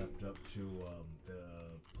kind of left up to the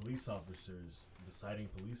police officers, the citing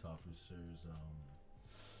police officers'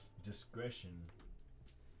 discretion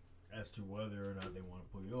as to whether or not they want to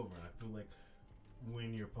pull you over. And I feel like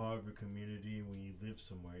when you're part of a community, when you live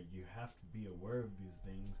somewhere, you have to be aware of these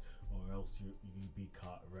things, or else you be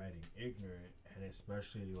caught riding ignorant. And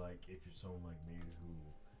especially like if you're someone like me who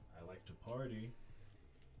I like to party,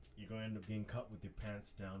 you're going to end up getting caught with your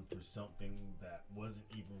pants down for something that wasn't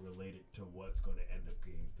even related to what's going to end up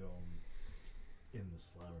getting thrown in the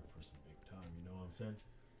slammer for some big time. You know what I'm saying?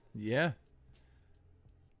 Yeah.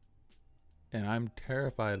 And I'm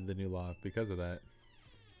terrified of the new law because of that.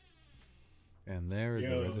 And there is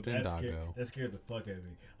the resident doggo. That scared the fuck out of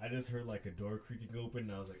me. I just heard like a door creaking open,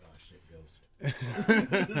 and I was like, "Oh shit, ghost!"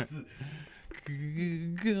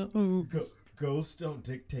 Ghosts don't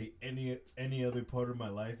dictate any other part of my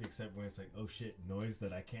life except when it's like, "Oh shit, noise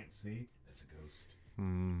that I can't see." That's a ghost.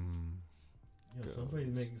 Yo, somebody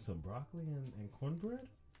making some broccoli and cornbread?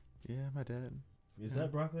 Yeah, my dad. Is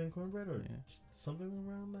that broccoli and cornbread or Yeah. something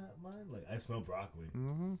around that line? Like I smell broccoli,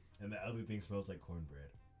 Mm-hmm. and the other thing smells like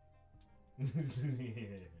cornbread. Yeah.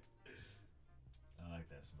 I like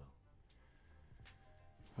that smell.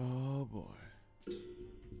 Oh boy.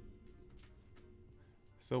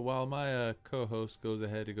 So while my co-host goes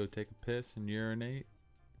ahead to go take a piss and urinate,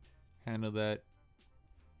 handle that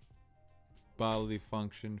bodily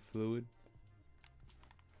function fluid,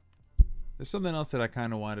 there's something else that I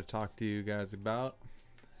kind of wanted to talk to you guys about.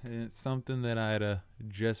 And it's something that I had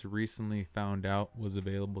just recently found out was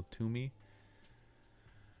available to me.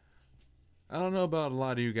 I don't know about a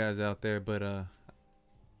lot of you guys out there, but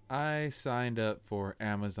I signed up for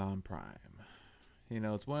Amazon Prime. You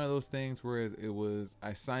know, it's one of those things where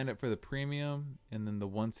I signed up for the premium and then the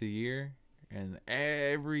once a year. And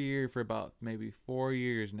every year for about maybe 4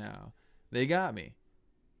 years now, they got me.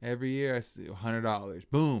 Every year I see $100.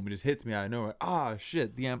 Boom, it just hits me out of nowhere. Ah,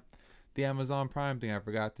 shit, the Amazon Prime thing, I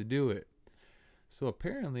forgot to do it. So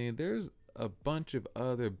apparently there's a bunch of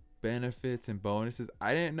other benefits and bonuses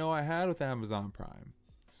I didn't know I had with Amazon Prime.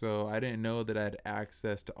 So I didn't know that I had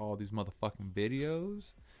access to all these motherfucking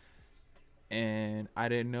videos. And I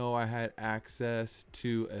didn't know I had access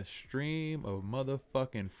to a stream of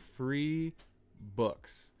motherfucking free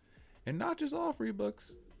books. And not just all free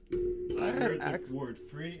books. I heard the word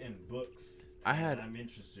free and books. I'm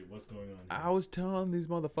interested. What's going on here? I was telling these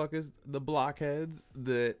motherfuckers, the blockheads,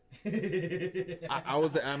 that I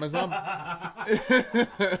was at Amazon.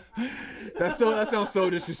 That sounds so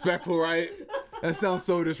disrespectful, right? That sounds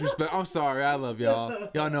so disrespectful. I'm sorry. I love y'all.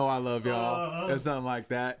 Y'all know I love y'all. There's nothing like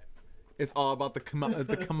that. It's all about the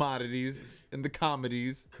commodities and the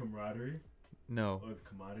comedies. Camaraderie? No. Or the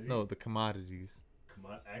commodity? No, the commodities.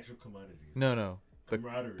 Actual commodities. No.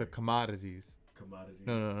 Camaraderie. The commodities. Commodities.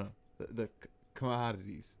 No. The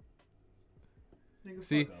commodities. Nigga,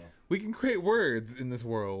 see, fuck off. We can create words in this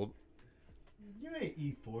world. You ain't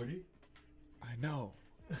E40. I know.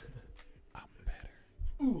 I'm better.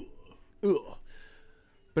 Ugh.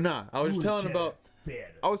 But nah, I was telling about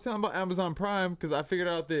Amazon Prime because I figured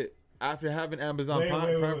out that after having Amazon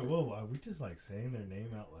Prime. Whoa, are we just like saying their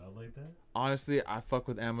name out loud like that? Honestly, I fuck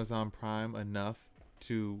with Amazon Prime enough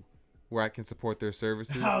to where I can support their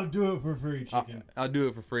services. I'll do it for free, chicken. I'll do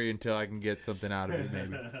it for free until I can get something out of it,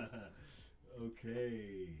 maybe.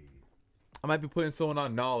 Okay. I might be putting someone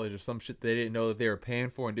on knowledge of some shit they didn't know that they were paying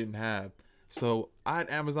for and didn't have. So I had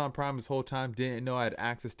Amazon Prime this whole time, didn't know I had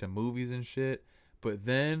access to movies and shit. But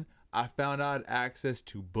then I found out I had access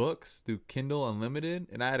to books through Kindle Unlimited,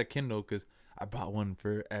 and I had a Kindle because I bought one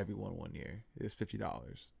for everyone one year. It was $50.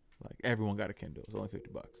 Like everyone got a Kindle. It was only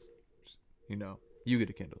 $50. You know, you get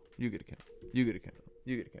a Kindle, you get a Kindle, you get a Kindle,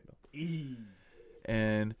 you get a Kindle.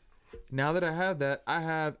 And now that I have that, I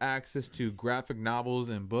have access to graphic novels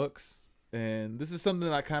and books. And this is something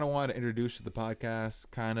that I kind of want to introduce to the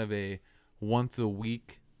podcast, kind of a once a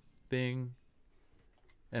week thing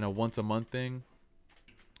and a once a month thing.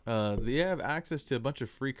 They have access to a bunch of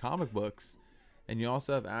free comic books, and you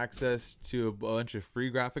also have access to a bunch of free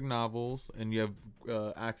graphic novels, and you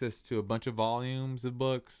have access to a bunch of volumes of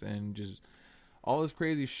books and just all this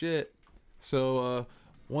crazy shit. So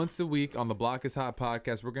once a week on the Block is Hot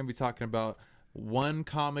podcast, we're going to be talking about one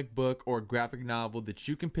comic book or graphic novel that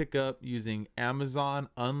you can pick up using Amazon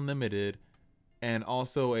Unlimited, and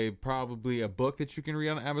also probably a book that you can read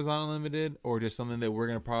on Amazon Unlimited, or just something that we're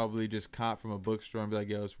gonna probably just cop from a bookstore and be like,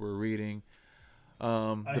 yo, so we're reading.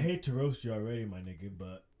 I hate to roast you already, my nigga,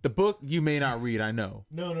 but The book you may not read, I know.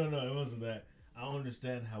 No, it wasn't that. I don't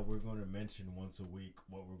understand how we're going to mention once a week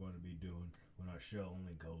what we're going to be doing when our show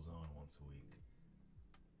only goes on once a week.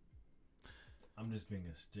 I'm just being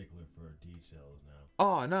a stickler for details now.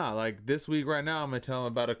 Oh, no. Like this week right now, I'm going to tell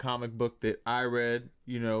them about a comic book that I read,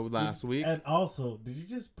 last week. And also, did you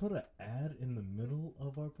just put an ad in the middle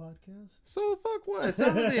of our podcast? So the fuck what? It's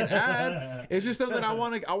not really an ad. It's just something I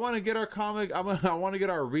want to get our comic. I want to get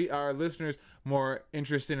our listeners more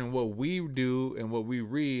interested in what we do and what we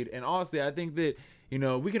read. And honestly, I think that,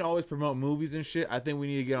 we can always promote movies and shit. I think we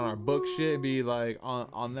need to get on our book shit and be like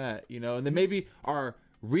on that, and then maybe our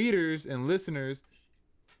readers and listeners.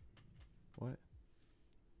 What?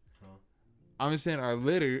 Huh? I'm just saying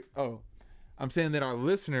I'm saying that our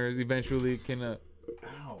listeners eventually can. Ow!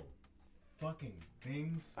 Fucking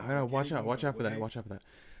things. I know. Watch out for that. Watch out for that.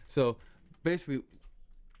 So, basically,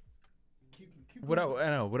 Keep what I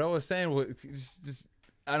was saying was just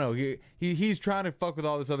I don't know. He's trying to fuck with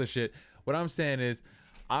all this other shit. What I'm saying is,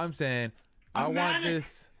 I want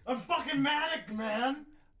this. I'm fucking manic, man.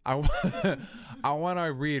 I want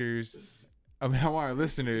our readers, I want our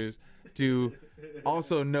listeners to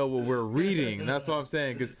also know what we're reading. That's what I'm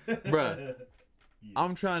saying. Because, bruh,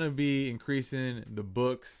 I'm trying to be increasing the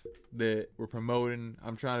books that we're promoting.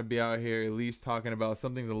 I'm trying to be out here at least talking about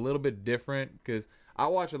something a little bit different. Because I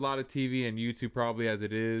watch a lot of TV and YouTube probably as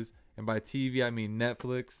it is. And by TV, I mean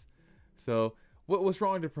Netflix. So what's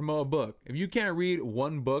wrong to promote a book? If you can't read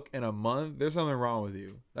one book in a month, there's something wrong with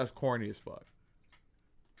you. That's corny as fuck.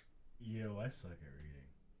 Yo, I suck at reading.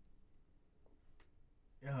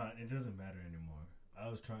 Yeah, it doesn't matter anymore. I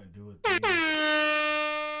was trying to do a thing.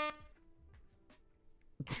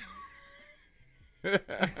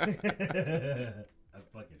 I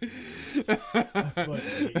fucking hate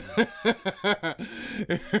you.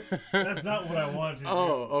 That's not what I wanted to do.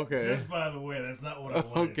 Oh, okay. Just by the way, that's not what I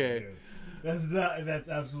wanted to do. That's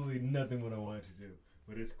absolutely nothing what I wanted to do.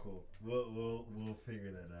 But it's cool. We'll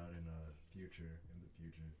figure that out in the future.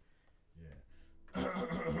 Yeah.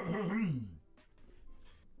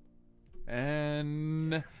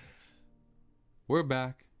 And we're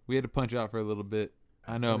back. We had to punch out for a little bit.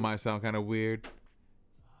 I know it might sound kind of weird.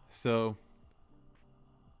 So,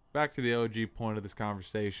 back to the OG point of this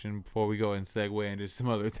conversation before we go and segue into some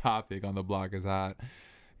other topic on the Block is Hot.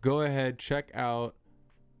 Go ahead, check out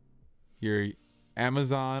your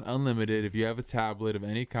Amazon Unlimited. If you have a tablet of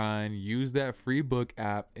any kind, use that free book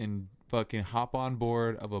app and fucking hop on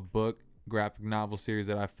board of a book graphic novel series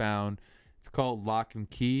that I found. It's called Lock and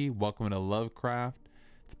Key, Welcome to Lovecraft.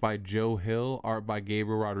 It's by Joe Hill, art by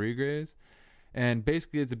Gabriel Rodriguez. And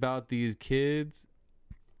basically it's about these kids,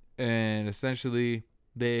 and essentially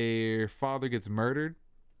their father gets murdered,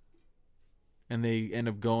 and they end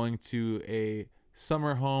up going to a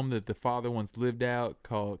summer home that the father once lived out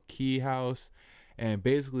called Key House. And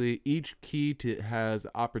basically each key has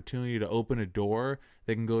the opportunity to open a door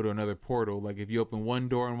that can go to another portal. Like if you open one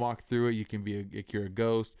door and walk through it, you can be you're a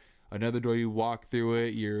ghost. Another door, you walk through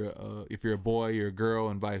it, if you're a boy, you're a girl,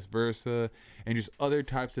 and vice versa, and just other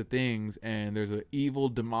types of things. And there's an evil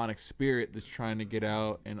demonic spirit that's trying to get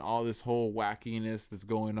out, and all this whole wackiness that's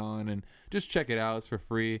going on. And just check it out; it's for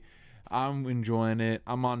free. I'm enjoying it.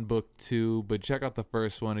 I'm on book 2, but check out the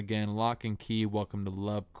first one again. Lock and Key, Welcome to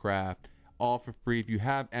Lovecraft. All for free. If you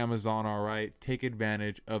have Amazon, all right, take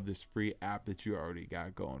advantage of this free app that you already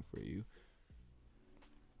got going for you.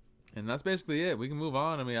 And that's basically it. We can move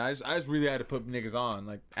on. I mean, I just really had to put niggas on.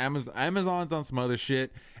 Like, Amazon's on some other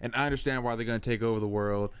shit, and I understand why they're gonna take over the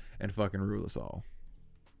world and fucking rule us all.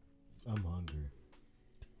 I'm hungry.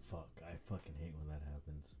 Fuck, I fucking hate when that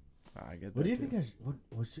happens. I get that. What do you too. think?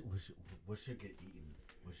 What should get eaten?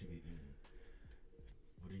 What should get eaten?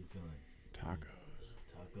 What are you feeling?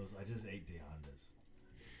 Tacos. I just ate Deonda's.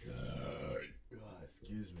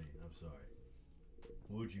 Excuse me. I'm sorry.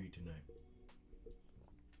 What would you eat tonight?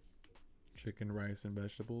 Chicken, rice, and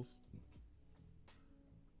vegetables.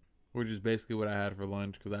 Which is basically what I had for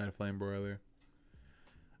lunch because I had a flame broiler.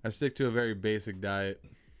 I stick to a very basic diet.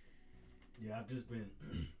 Yeah, I've just been.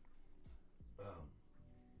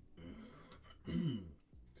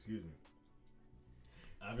 Excuse me.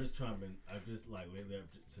 I've just lately,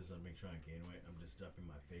 since I've been trying to gain weight, I'm just stuffing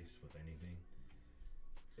my face with anything.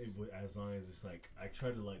 As long as it's like, I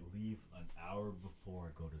try to like leave an hour before I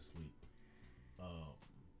go to sleep.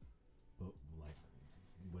 But like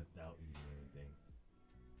without eating anything.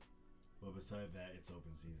 But beside that, it's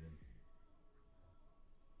open season.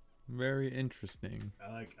 Very interesting.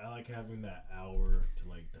 I like having that hour to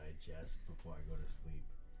like digest before I go to sleep.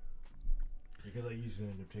 Because I usually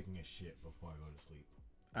end up taking a shit before I go to sleep.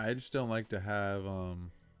 I just don't like to have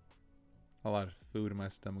a lot of food in my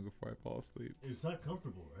stomach before I fall asleep. It's not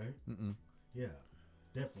comfortable, right? Mm-mm. Yeah,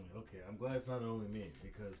 definitely. Okay, I'm glad it's not only me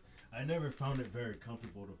because I never found it very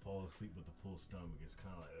comfortable to fall asleep with a full stomach. It's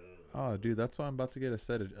kind of like, ugh. Oh, dude, that's why I'm about to get a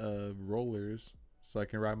set of rollers so I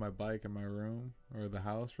can ride my bike in my room or the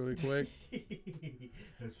house really quick.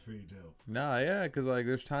 That's pretty dope. Nah, yeah, because like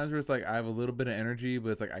there's times where it's like I have a little bit of energy,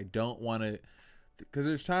 but it's like I don't want to. Because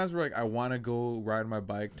there's times where like I want to go ride my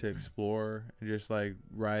bike to explore and just like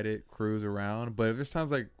ride it, cruise around. But if there's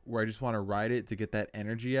times like where I just want to ride it to get that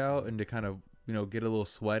energy out and to kind of, you know, get a little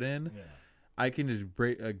sweat in, Yeah. I can just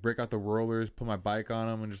break out the rollers, put my bike on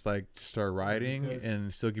them, and just like start riding, Because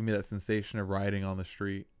and still give me that sensation of riding on the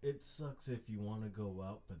street. it sucks if you want to go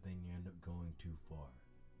out, but then you end up going too far.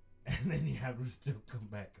 And then you have to still come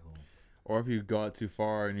back home. Or if you go out too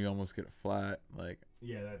far and you almost get a flat, like.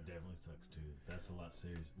 Yeah, that definitely sucks too. That's a lot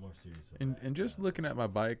more serious. And just looking at my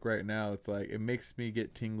bike right now, it's like it makes me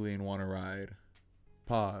get tingly and want to ride.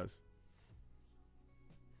 Pause.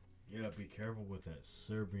 Yeah, be careful with that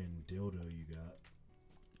Serbian dildo you got.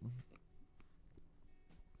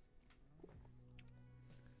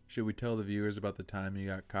 Should we tell the viewers about the time you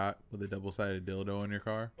got caught with a double-sided dildo in your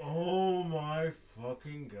car? Oh my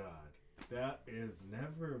fucking god. That is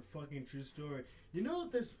never a fucking true story. You know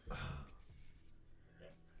what this...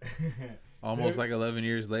 Almost like 11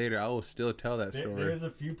 years later, I will still tell that story. There's a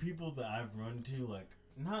few people that I've run to, like,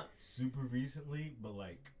 not super recently, but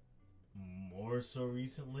like more so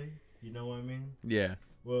recently. You know what I mean? Yeah.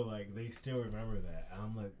 Well, like, they still remember that. And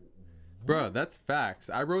I'm like, what? Bro, that's facts.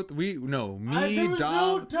 I wrote, there was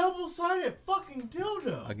Dom. no double-sided fucking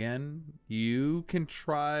dildo. Again, you can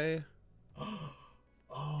try.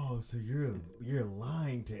 Oh, so you're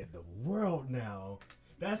lying to the world now.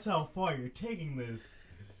 That's how far you're taking this.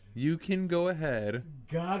 You can go ahead.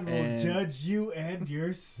 God will judge you and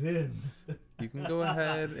your sins. You can go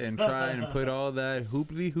ahead and try and put all that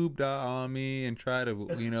hoopty-hoop-da on me and try to,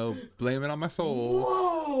 blame it on my soul.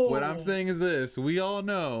 Whoa! What I'm saying is this. We all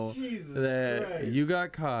know Jesus that Christ. you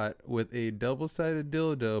got caught with a double-sided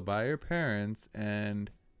dildo by your parents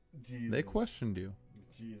and Jesus. they questioned you.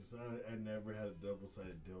 Jesus, I never had a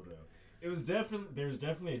double-sided dildo. There's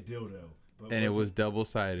definitely a dildo. But And it was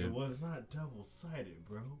double-sided. It was not double-sided,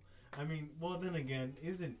 bro. I mean, well, then again,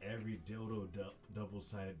 isn't every dildo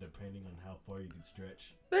double-sided depending on how far you can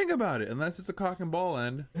stretch? Think about it. Unless it's a cock and ball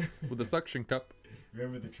end with a suction cup.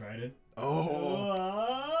 Remember the trident?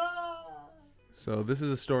 Oh. So this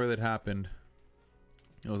is a story that happened.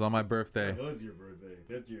 It was on my birthday. That was your birthday.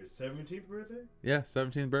 That's your 17th birthday? Yeah,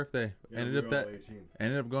 17th birthday. Yeah, ended we were up all 18.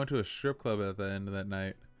 ended up going to a strip club at the end of that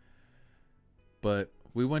night. But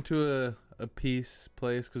we went to a peace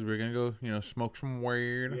place because we were gonna go, smoke some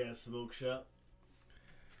weird. Yeah, smoke shop.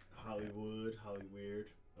 Hollywood,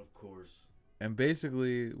 of course. And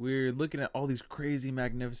basically, we're looking at all these crazy,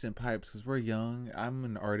 magnificent pipes because we're young. I'm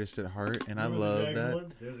an artist at heart, and I love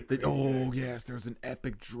that. Yes, there was an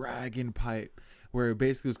epic dragon pipe where it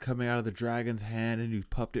basically was coming out of the dragon's hand, and you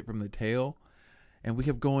puffed it from the tail. And we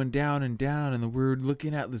kept going down and down, and then we were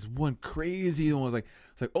looking at this one crazy one.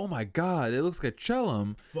 It's like, oh my god, it looks like a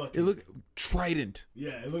cellum. It looked trident.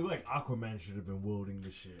 Yeah, it looked like Aquaman should have been wielding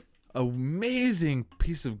this shit. Amazing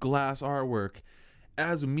piece of glass artwork.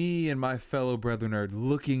 As me and my fellow brethren are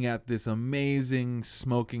looking at this amazing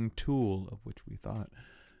smoking tool, of which we thought,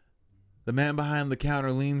 the man behind the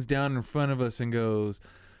counter leans down in front of us and goes,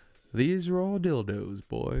 these are all dildos,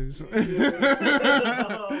 boys.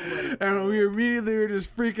 Oh, And we immediately were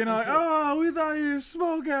just freaking out. Oh, we thought you were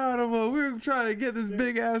smoke out of them. We were trying to get this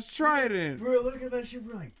big ass trident. we were looking at that shit.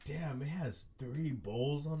 We're like, damn, it has 3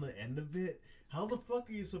 bowls on the end of it. How the fuck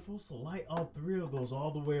are you supposed to light all 3 of those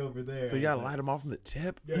all the way over there? So you gotta light them off from the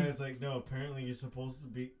tip. Yeah, it's like, no, apparently you're supposed to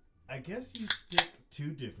be. I guess you stick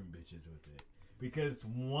 2 different bitches with it. Because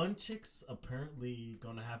one chick's apparently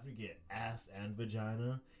gonna have to get ass and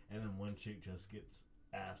vagina, and then one chick just gets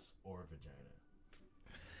ass or vagina.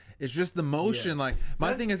 It's just the motion. Yeah. Like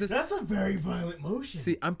my thing is this. That's a very violent motion.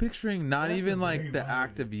 See, I'm picturing not That's even a very like the violent-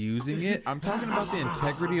 act of using it. I'm talking about the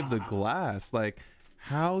integrity of the glass. Like,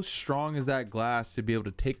 how strong is that glass to be able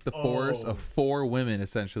to take the force Oh. of 4 women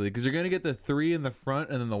essentially? Because you're gonna get the 3 in the front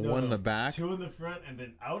and then the No, 1 in no, the back. 2 in the front, and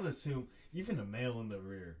then I would assume even a male in the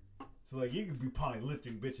rear. So like you could be probably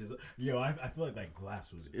lifting bitches. Yo, I feel like that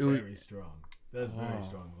glass was It was- very strong. That's very Oh.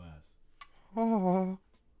 strong glass. Oh,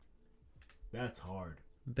 That's hard.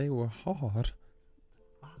 they were hard.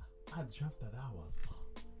 I dropped that. That was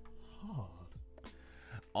hard.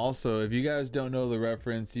 Also, if you guys don't know the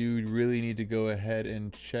reference, you really need to go ahead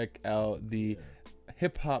and check out the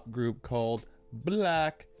hip hop group called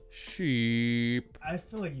Black Sheep. I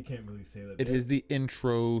feel like you can't really say that. It is the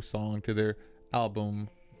intro song to their album.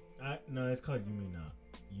 No, it's called You Mean Not.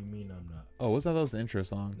 You Mean I'm Not. Oh, what's that? That was the intro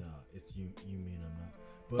song. No, it's You Mean I'm Not.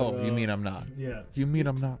 But, Oh, you mean I'm not? Yeah. You mean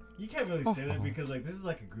I'm not? You can't really say that Oh. because like this is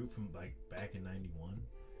like a group from like back in '91.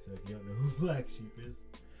 So if you don't know who Black Sheep is,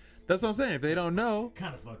 That's what I'm saying. If they don't know,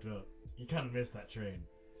 kind of fucked up. You kind of missed that train.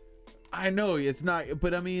 I know it's not.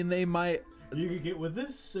 But I mean, they might. You could get with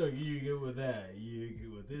this or you could get with that. You could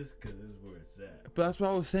get with this because this is where it's at. But that's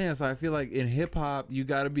what I was saying. So I feel like in hip hop, you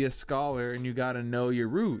got to be a scholar and you got to know your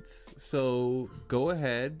roots. So go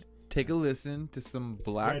ahead, take a listen to some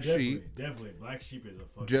Black Sheep. Definitely. Black Sheep is a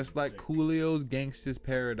fucking Just like sick. Coolio's Gangsta's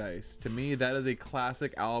Paradise. To me, that is a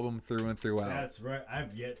classic album through and throughout. That's right.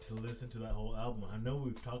 I've yet to listen to that whole album. I know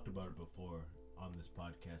we've talked about it before on this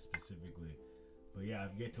podcast specifically. But yeah,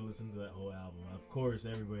 I've yet to listen to that whole album. Of course,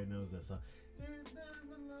 everybody knows that song.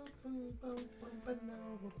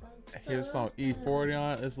 He has a song E40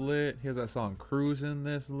 on it, it's lit. He has that song Cruising,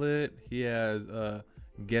 this lit. He has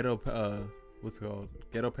Ghetto what's it called?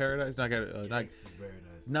 Ghetto Paradise? Not Ghetto Gangsta's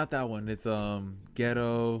Paradise. not that one. It's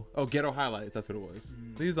Ghetto Ghetto Highlights, that's what it was.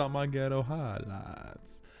 These are my ghetto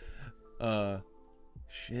highlights.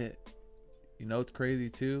 Shit. You know it's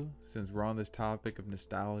crazy too, since we're on this topic of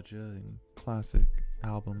nostalgia and classic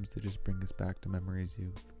albums that just bring us back to memories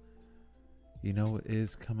youth. You know what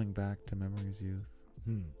is coming back to memories youth?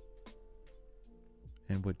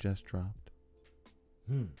 And what just dropped?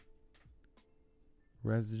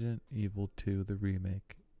 Resident Evil 2, the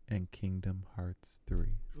remake, and Kingdom Hearts 3.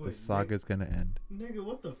 The Wait, saga's gonna end. Nigga,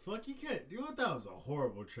 what the fuck? You can't do it. That was a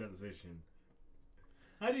horrible transition.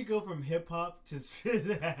 How do you go from hip hop to?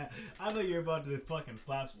 I thought you were about to fucking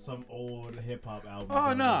slap some old hip hop album.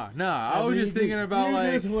 Oh, nah. I was mean, just thinking about you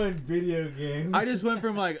like. just went video games. I just went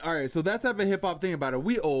from like, all right, so that type of hip hop thing about it.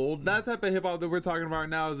 We old. That type of hip hop that we're talking about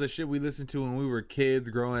now is the shit we listened to when we were kids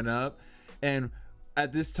growing up. And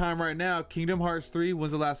at this time right now, Kingdom Hearts 3,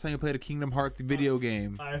 when's the last time you played a Kingdom Hearts video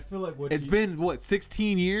game? I feel like It's been, what,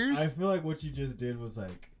 16 years? I feel like what you just did was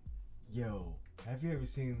like, yo, have you ever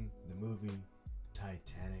seen the movie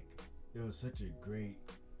Titanic? It was such a great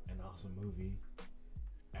and awesome movie,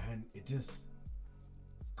 and it just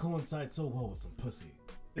coincides so well with some pussy.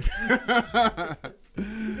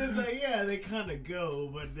 It's like, yeah, they kind of go,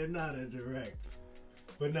 but they're not a direct.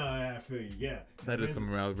 But no, I feel you. Yeah, That is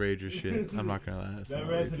some outrageous shit. I'm not gonna lie. That's some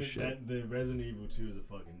outrageous shit. The Resident Evil 2 is a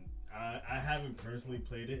fucking. I haven't personally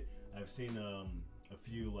played it. I've seen a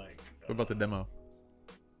few like. What about the demo?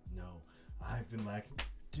 No, I've been lacking.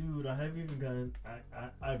 Dude, I haven't even gotten.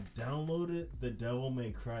 I've downloaded the Devil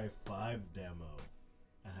May Cry 5 demo,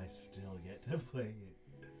 and I still yet to play it.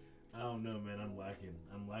 I don't know, man. I'm lacking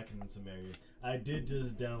in some areas. I did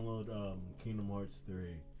just download Kingdom Hearts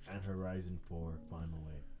 3 and Horizon 4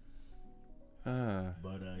 finally.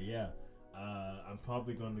 But yeah, I'm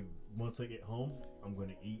probably gonna once I get home, I'm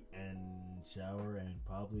gonna eat and shower and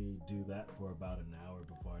probably do that for about an hour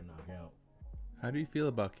before I knock out. How do you feel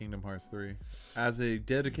about Kingdom Hearts 3? As a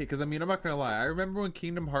dedicated, because I mean, I'm not gonna lie. I remember when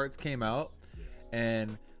Kingdom Hearts came out,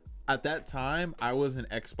 and at that time, I was an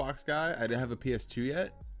Xbox guy. I didn't have a PS2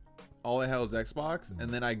 yet. All I had was Xbox,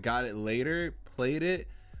 and then I got it later, played it,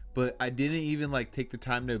 but I didn't even like take the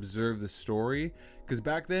time to observe the story. Because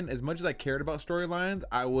back then, as much as I cared about storylines,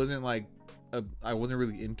 I wasn't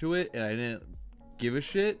really into it, and I didn't give a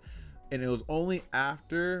shit. And it was only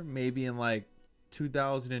after maybe in like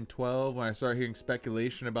 2012 when I started hearing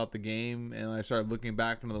speculation about the game and I started looking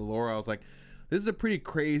back into the lore. I was like, this is a pretty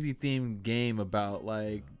crazy themed game about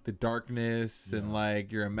like the darkness and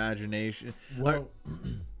like your imagination. Well,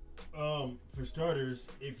 for starters,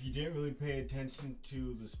 if you didn't really pay attention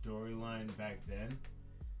to the storyline back then,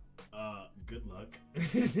 good luck.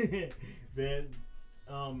 Then,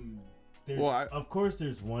 there's, of course,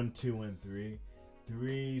 there's 1, 2, and 3.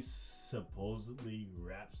 3 supposedly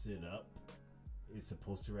wraps it up. It's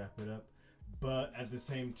supposed to wrap it up, but at the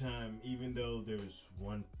same time, even though there's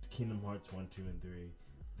Kingdom Hearts 1, 2, and 3,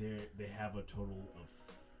 they have a total of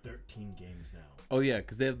 13 games now. Oh yeah,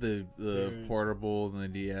 because they have the portable and the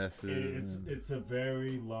DS. It's a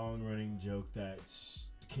very long running joke that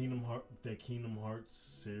the Kingdom Hearts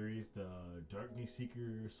series, the Darkness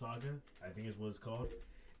Seeker Saga, I think is what it's called,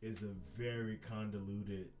 is a very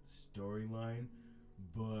convoluted storyline.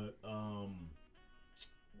 But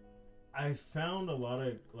I found a lot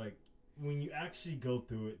of like when you actually go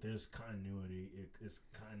through it, there's continuity.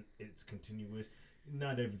 It's continuous.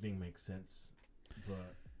 Not everything makes sense,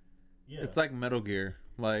 but yeah, it's like Metal Gear.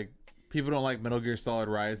 Like people don't like Metal Gear Solid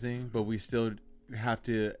Rising, but we still have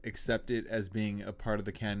to accept it as being a part of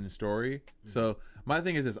the canon story. Mm-hmm. So my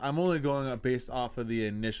thing is this: I'm only going up based off of the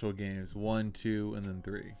initial games, 1, 2, and then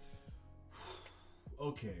 3.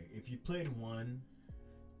 Okay, if you played 1,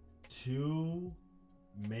 2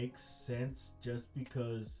 makes sense just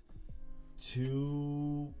because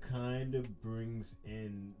 2 kind of brings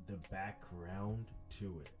in the background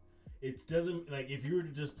to it. It doesn't, like, if you were to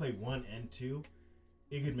just play 1 and 2,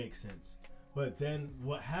 it could make sense. But then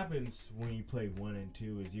what happens when you play 1 and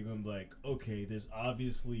 2 is you're going to be like, okay, there's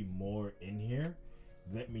obviously more in here.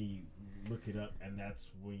 Let me look it up. And that's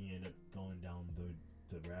when you end up going down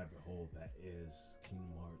the rabbit hole that is Kingdom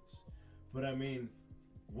Hearts. But I mean,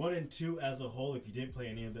 1 and 2 as a whole, if you didn't play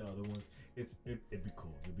any of the other ones, it'd be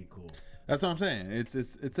cool. It'd be cool. That's what I'm saying.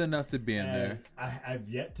 It's enough to be in there. I've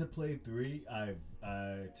yet to play 3.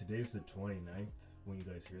 Today's the 29th. When you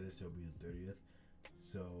guys hear this, it'll be the 30th.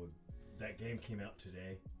 So that game came out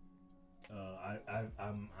today.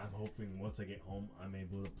 I'm hoping once I get home, I'm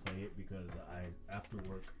able to play it because after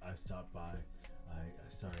work I stopped by. I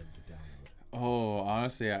started to download. Oh,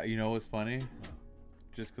 honestly, you know what's funny?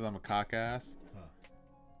 Just because I'm a cock ass.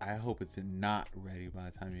 I hope it's not ready by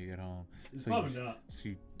the time you get home. It's probably not. So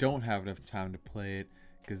you don't have enough time to play it,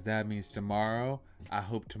 because that means tomorrow, I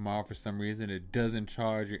hope tomorrow for some reason it doesn't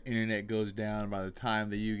charge, your internet goes down by the time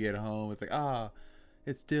that you get home. It's like,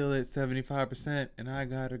 it's still at 75%, and I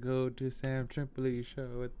gotta go to Sam Tripoli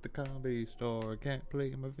show at the Comedy Store. Can't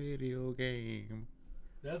play my video game.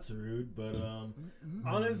 That's rude, but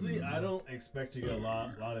honestly, I don't expect to get a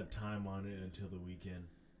lot of time on it until the weekend.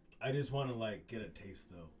 I just want to like get a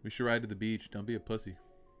taste though. We should ride to the beach. Don't be a pussy.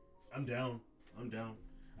 I'm down.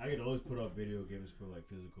 I could always put up video games for like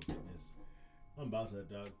physical fitness. I'm about to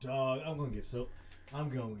dog. I'm gonna get so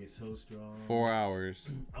strong. 4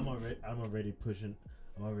 hours. I'm already pushing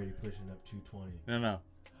up 220. No.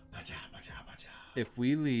 Bacha. If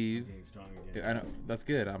we leave, I'm getting strong again. I know that's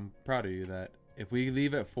good. I'm proud of you. That if we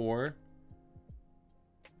leave at 4,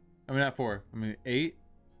 I mean not 4. I mean 8.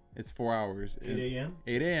 It's 4 hours. 8 a.m.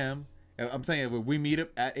 8 a.m. I'm saying if we meet up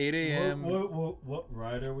at 8 a.m. What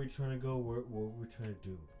ride are we trying to go? What are we trying to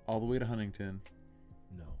do? All the way to Huntington.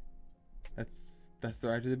 No. That's the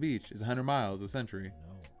ride to the beach. It's 100 miles a century.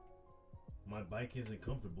 No. My bike isn't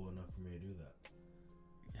comfortable enough for me to do that.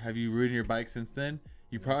 Have you ridden your bike since then?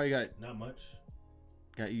 You probably got not much.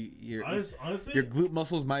 Your honestly, your glute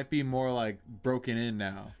muscles might be more like broken in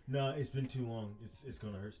now. No, it's been too long. It's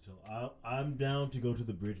gonna hurt still. I'm down to go to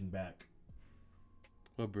the bridge and back.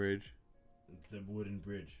 What bridge? The wooden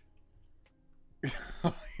bridge.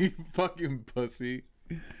 You fucking pussy.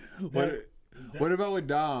 What about with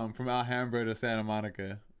Dom from Alhambra to Santa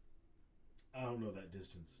Monica? I don't know that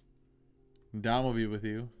distance. Dom will be with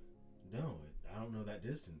you. No, I don't know that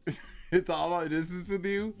distance. It's all about distance with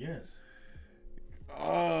you? Yes.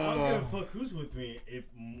 Oh. I don't give a fuck who's with me. If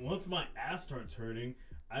once my ass starts hurting,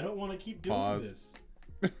 I don't want to keep doing this.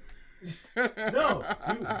 No,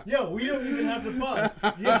 yo, we don't even have to pause.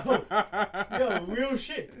 Yo, real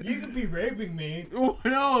shit. You could be raping me.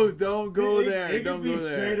 No, don't go there. It don't could be go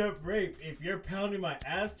there. straight up rape. If you're pounding my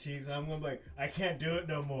ass cheeks, I'm gonna be like, I can't do it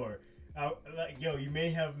no more. You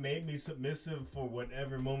may have made me submissive for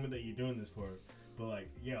whatever moment that you're doing this for. But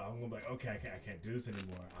I'm gonna be like, okay, I can't do this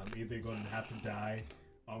anymore. I'm either gonna have to die,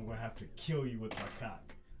 or I'm gonna have to kill you with my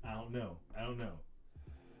cock. I don't know.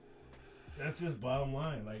 That's just bottom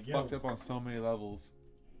line. Fucked up on so many levels.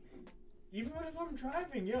 Even if I'm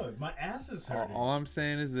driving, yo, my ass is hurting. All I'm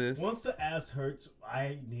saying is this. Once the ass hurts,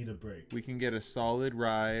 I need a break. We can get a solid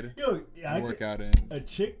ride. Yo, Workout in. A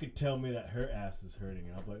chick could tell me that her ass is hurting,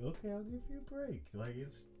 and I'm like, okay, I'll give you a break. Like,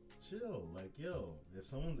 it's chill. Like, yo, if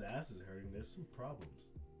someone's ass is hurting, there's some problems.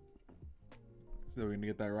 So we're gonna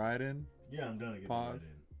get that ride in. Yeah, I'm done to get Pause. the ride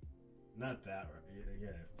in. Not that right. Yeah,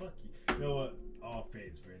 fuck you. You know what? All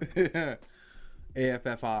fades for anything. AFFI.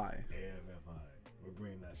 AFFI. We're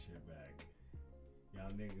bringing that shit back.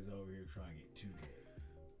 Y'all niggas over here trying to get too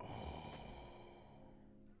gay.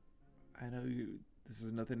 I know you. This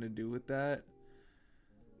has nothing to do with that.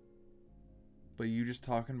 But you just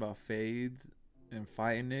talking about fades and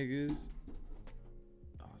fighting niggas.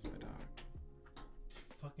 Oh, it's my dog. It's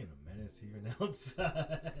fucking a menace even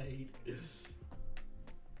outside.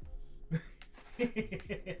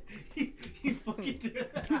 he fucking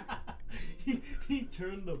he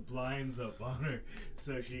turned the blinds up on her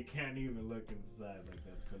so she can't even look inside. Like,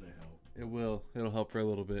 that's gonna help. It will. It'll help for a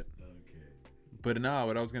little bit. Okay. But no,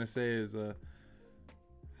 what I was gonna say is,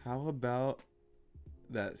 how about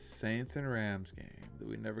that Saints and Rams game that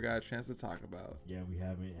we never got a chance to talk about? Yeah, we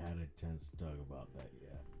haven't had a chance to talk about that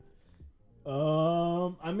yet.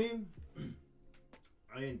 I mean,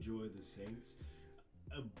 I enjoy the Saints,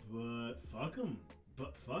 but fuck them.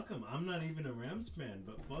 But fuck them. I'm not even a Rams fan,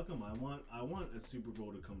 but fuck them. I want a Super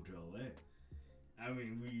Bowl to come to LA. I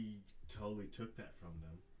mean, we totally took that from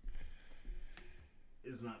them.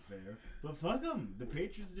 It's not fair. But fuck them. The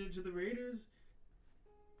Patriots did to the Raiders.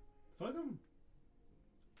 Fuck them.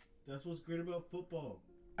 That's what's great about football.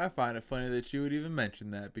 I find it funny that you would even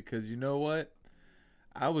mention that, because you know what?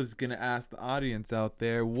 I was going to ask the audience out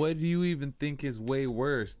there, what do you even think is way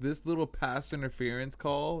worse? This little pass interference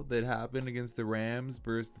call that happened against the Rams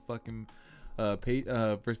versus the fucking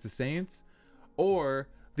versus the Saints, or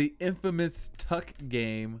the infamous tuck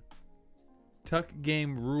game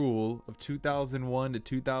rule of 2001 to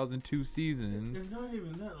 2002 season? If not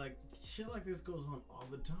even that, like, shit like this goes on all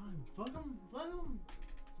the time. Fuck them. Fuck them.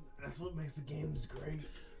 That's what makes the games great.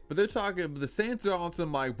 But they're talking, the Saints are on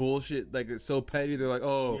some like bullshit, like it's so petty. They're like,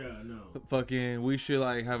 oh, Yeah, no. fucking, we should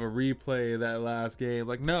like have a replay of that last game.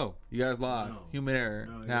 Like, no, you guys lost. No. Human error.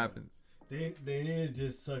 No, It yeah. happens. They need to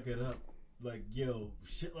just suck it up. Like, yo,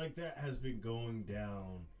 shit like that has been going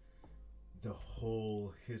down the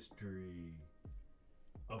whole history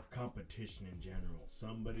of competition in general.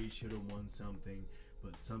 Somebody should have won something,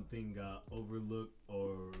 but something got overlooked,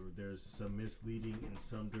 or there's some misleading in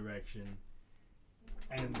some direction,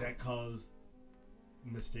 and that caused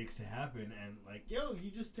mistakes to happen. And like, yo, you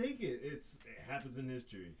just take it. It happens in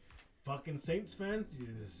history. Fucking Saints fans,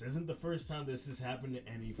 this isn't the first time this has happened to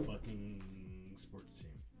any fucking sports team.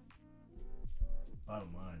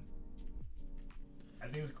 Bottom line. I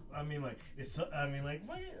think it's. I mean, like it's. I mean, like,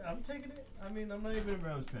 I'm taking it. I mean, I'm not even a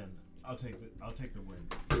Rams fan. I'll take the win.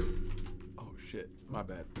 Oh shit, my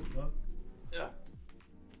bad. Fuck. Yeah.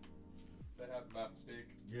 That happened by mistake.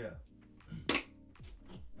 Yeah.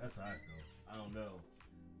 That's how I feel. I don't know.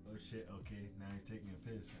 Oh shit. Okay, now he's taking a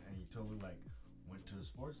piss, and he totally like went to a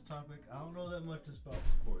sports topic. I don't know that much about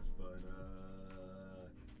sports, but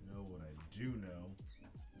you know what I do know.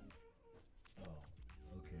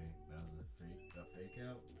 Oh, okay. That was a fake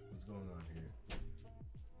out. What's going on here?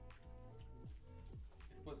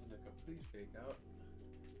 It wasn't a complete fake out.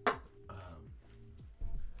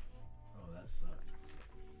 Oh, that sucked.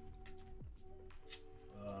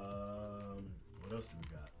 What else do we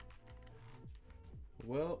got?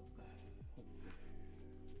 Well,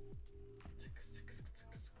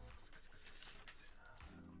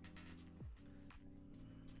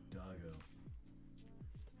 Doggo.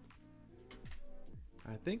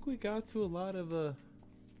 I think we got to a lot of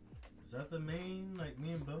Is that the main, like,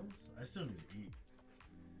 me and Bones? I still need to eat.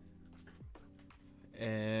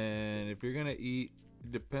 and if you're gonna eat,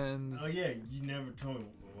 it depends. Oh yeah, you never told me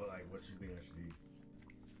what you think I should eat.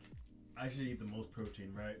 I should eat the most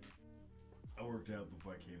protein, right? I worked out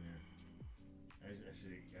before I came here. I should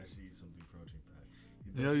eat something protein packed.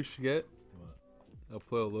 You know what you should get? What? El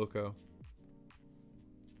Pollo Loco.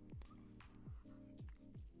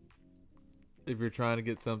 If you're trying to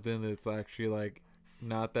get something that's actually like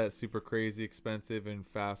not that super crazy expensive and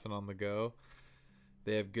fast and on the go,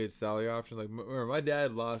 they have good salary options. Like, remember, my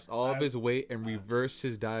dad lost all of his weight and reversed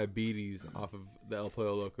his diabetes off of the El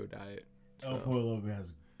Pollo Loco diet. El So- Pollo Loco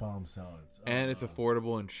has bomb salads. And it's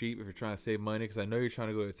affordable and cheap if you're trying to save money, because I know you're trying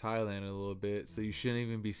to go to Thailand in a little bit, so you shouldn't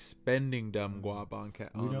even be spending dumb guap on cat.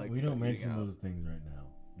 We don't mention out. those things right now.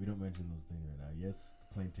 We don't mention those things right now. Yes,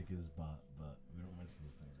 the plane ticket is bought, but we don't mention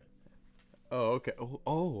those things right now. Oh, okay.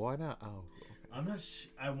 Oh, why not? Oh, okay. I'm not.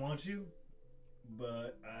 I want you,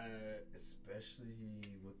 But especially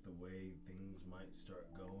with the way things might start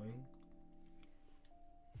going,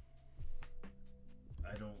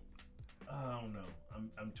 I don't know.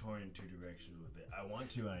 I'm torn in two directions with it. I want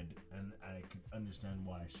to, and I can understand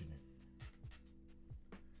why I shouldn't.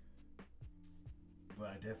 But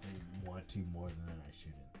I definitely want to more than I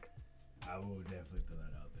shouldn't. I will definitely throw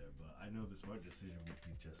that out there. But I know the smart decision would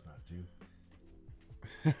be just not to.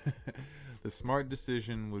 The smart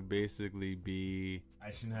decision would basically be I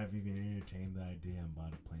shouldn't have even entertained the idea and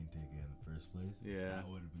bought a plane ticket in the first place. Yeah. That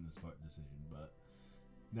would have been the smart decision. But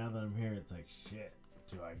now that I'm here, it's like, shit.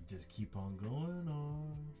 Do I just keep on going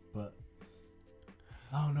or? But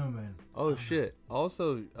I don't know, man. oh shit.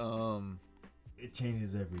 Also, It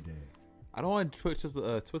changes every day. I don't want to twist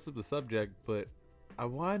up the subject, but I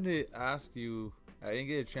wanted to ask you. I didn't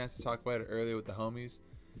get a chance to talk about it earlier with the homies.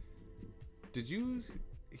 Did you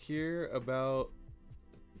hear about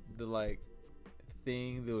the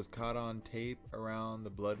thing that was caught on tape around the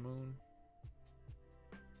blood moon?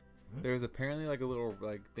 There's apparently a little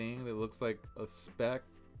thing that looks like a speck.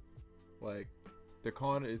 They're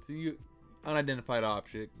calling it, it's a unidentified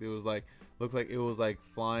object. It was looks like it was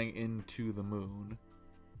flying into the moon.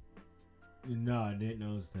 No, I didn't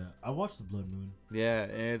notice that. I watched the blood moon. Yeah,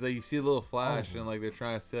 and it's you see a little flash, Oh. and they're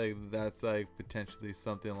trying to say that's potentially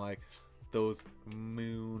something like those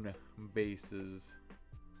moon bases.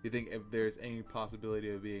 You think if there's any possibility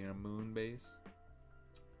of being a moon base?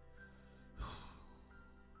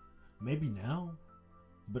 Maybe now,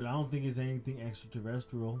 but I don't think it's anything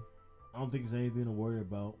extraterrestrial. I don't think it's anything to worry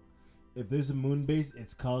about. If there's a moon base,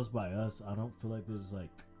 it's caused by us. I don't feel like there's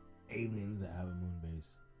aliens that have a moon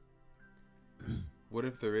base. What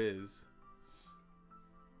if there is?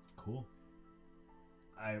 Cool.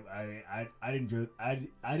 I'd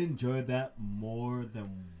enjoy that more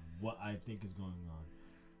than what I think is going on.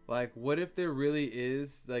 What if there really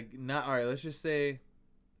is not all right? Let's just say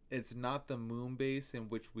it's not the moon base in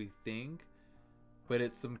which we think, but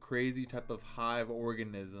it's some crazy type of hive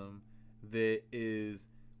organism that is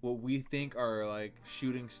what we think are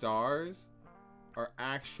shooting stars, are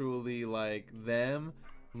actually them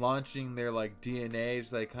launching their DNA,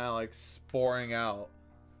 just kind of sporing out,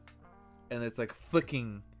 and it's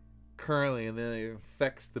flicking currently, and then it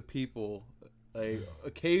affects the people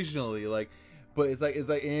occasionally, but it's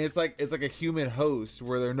like a human host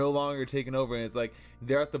where they're no longer taking over, and it's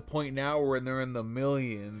they're at the point now where they're in the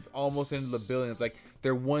millions, almost into the billions,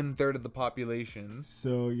 they're 1/3 of the population.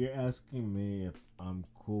 So you're asking me if I'm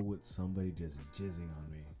cool with somebody just jizzing on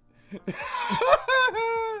me?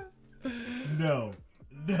 No.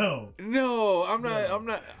 No, I'm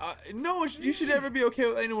not. No, you should never be okay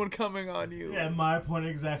with anyone coming on you. Yeah, my point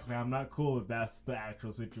exactly. I'm not cool if that's the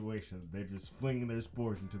actual situation. They're just flinging their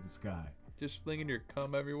spores into the sky. Just flinging your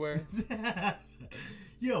cum everywhere.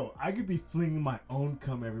 Yo, I could be flinging my own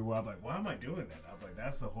cum everywhere. I'm like, why am I doing that? I'm like,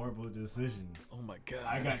 that's a horrible decision. Oh my god.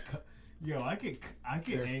 I get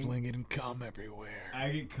They're angry. flinging cum everywhere.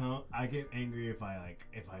 I get angry if I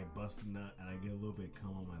bust a nut and I get a little bit of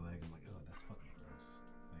cum on my leg. I'm like, oh, that's fucking gross.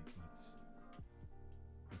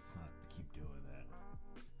 Let's not keep doing that.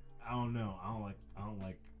 I don't know. I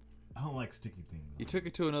don't like sticky things. You took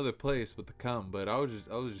it to another place with the cum, but I was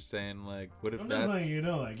just saying what if I'm that's just letting you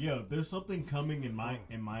know, yo, there's something coming in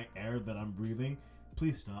my air that I'm breathing.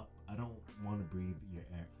 Please stop. I don't want to breathe your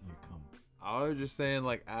air, your cum. I was just saying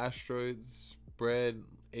asteroids spread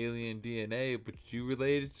alien DNA, but you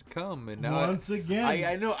related to cum, and now again,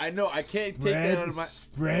 I know I can't take that out of my.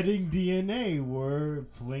 Spreading DNA. We're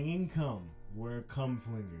flinging cum. We're cum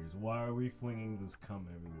flingers. Why are we flinging this cum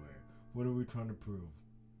everywhere? What are we trying to prove?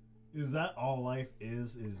 Is that all life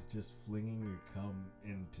is just flinging your cum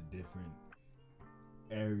into different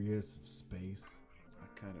areas of space? I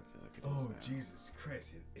kind of feel like it is. Oh, now. Jesus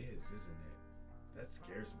Christ, it is, isn't it? That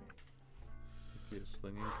scares me. You're just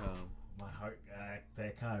flinging cum. My heart,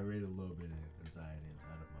 that kind of raised a little bit of anxiety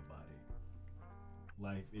inside of my body.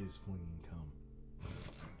 Life is flinging cum.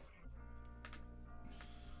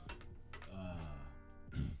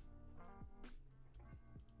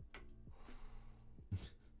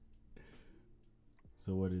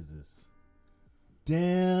 So what is this?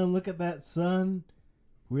 Damn, look at that, son.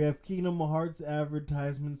 We have Kingdom Hearts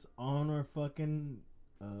advertisements on our fucking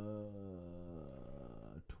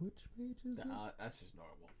Twitch pages. That's just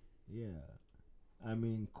normal. Yeah. I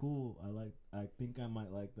mean, cool. I think I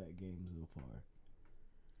might like that game so far.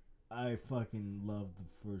 I fucking love the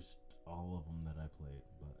first all of them that I played,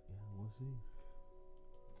 but yeah, we'll see.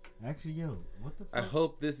 Actually, yo, what the fuck? I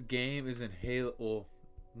hope this game isn't Halo. Well,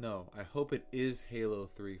 no, I hope it is Halo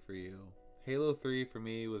 3 for you. Halo 3 for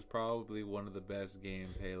me was probably one of the best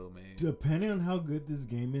games Halo made. Depending on how good this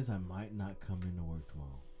game is, I might not come into work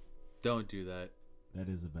tomorrow. Don't do that. That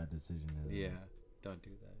is a bad decision. Yeah, don't do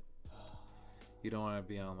that. You don't want to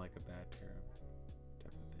be on like a bad term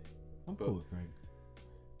type of thing. I'm cool with Frank.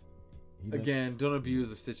 Again, don't abuse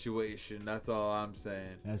the situation. That's all I'm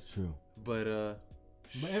saying. That's true. But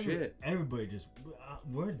shit. Everybody just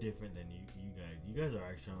we're different than you guys. You guys are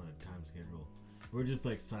actually on a time schedule. We're just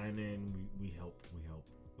like sign in. We help. If we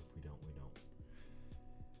don't, we don't.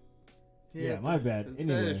 Yeah, my bad.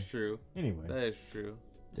 Anyway, that is true. Anyway, that is true.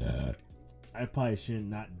 I probably should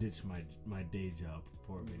not ditch my day job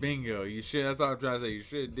for a video. Bingo. You should. That's all I'm trying to say. You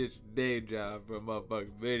should ditch your day job for a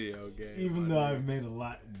motherfucking video game. Even though I've made a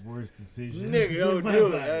lot worse decisions. Nigga, don't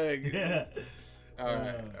do it. Yeah. All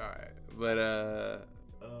right. But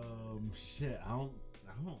shit. I don't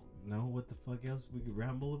know what the fuck else we could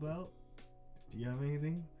ramble about. Do you have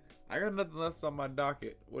anything? I got nothing left on my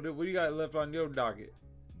docket. What do you got left on your docket?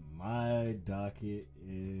 My docket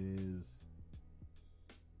is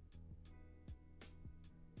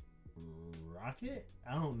Rocket?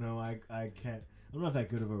 I don't know. I can't. I'm not that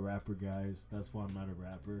good of a rapper, guys. That's why I'm not a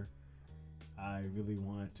rapper. I really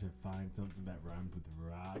wanted to find something that rhymed with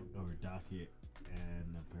rock or docket,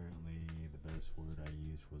 and apparently the best word I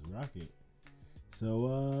used was rocket.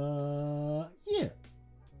 So yeah.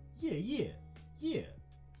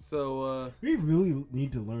 So we really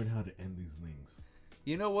need to learn how to end these things.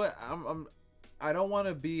 You know what? I don't want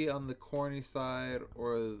to be on the corny side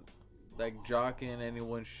or like jocking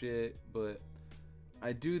anyone's shit, but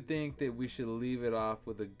I do think that we should leave it off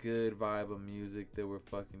with a good vibe of music that we're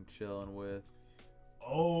fucking chilling with.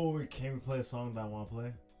 Oh, can we play a song that I want to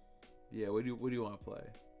play? Yeah, what do you want to play?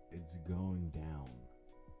 It's Going Down.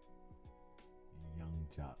 Young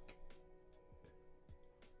Jock.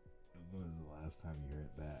 When was the last time you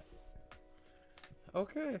heard that?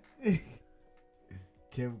 Okay.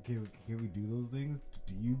 Can we do those things?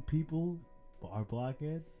 Do you people, our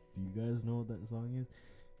blockheads, do you guys know what that song is?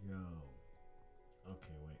 Yo.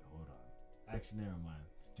 Okay, wait, hold on. Actually, never mind.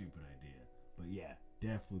 Stupid idea. But yeah,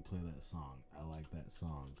 definitely play that song. I like that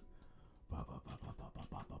song. Ba ba ba ba ba ba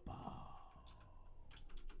ba ba ba.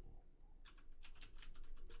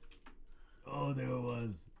 Oh, there it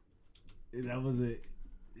was. That was it.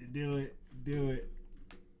 Do it.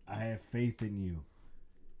 I have faith in you.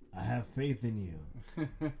 I have faith in you.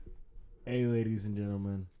 Hey, ladies and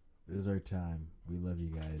gentlemen, this is our time. We love you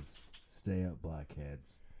guys. Stay up,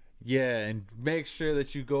 blockheads. Yeah, and make sure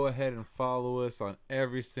that you go ahead and follow us on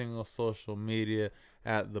every single social media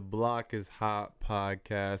at the Block is Hot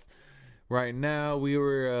podcast. Right now, we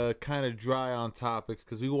were kind of dry on topics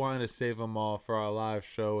because we wanted to save them all for our live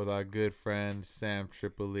show with our good friend Sam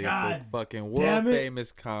Tripoli at the fucking world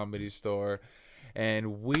famous Comedy Store.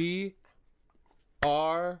 And we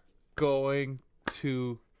are going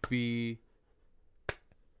to be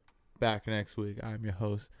back next week. I'm your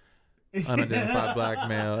host, Unidentified Black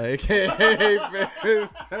Male, aka Ferris.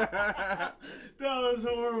 That was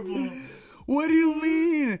horrible. What do you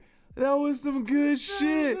mean? That was some good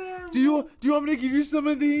shit. Do you want me to give you some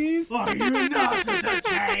of these? Are you not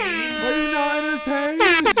entertained? Are you not entertained?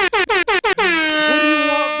 What do you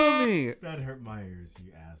want from me? That hurt my ears,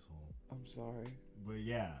 you asshole. I'm sorry. But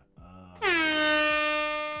yeah,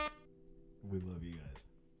 we love you guys.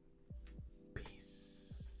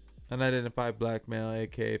 Peace. Unidentified Black Male,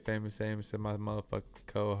 aka Famous Amos, and my motherfucking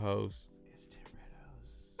co-host. It's Tim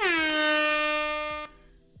Redos.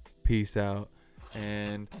 Peace out.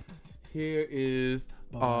 And here is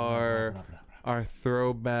our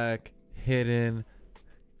throwback hidden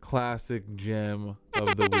classic gem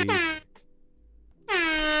of the week.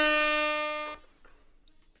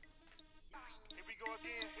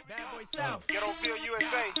 Bad Boy South, Ghettoville,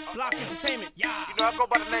 USA. Block Entertainment, yeah. You know, I go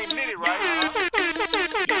by the name Nitty, right?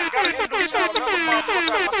 Gotta introduce y'all another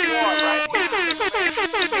motherfucker out my squad, right? This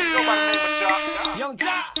nigga go by the name of Jock. Young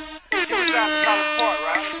Jock. He resides in College Park,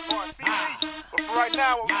 right? Park CC. But for right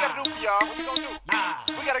now, what we gotta do for y'all, what we gonna do?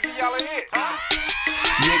 We gotta give y'all a hit.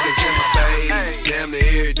 Niggas in my face, damn near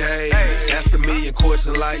every day. Ask a million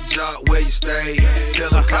questions like Jock, where you stay? Tell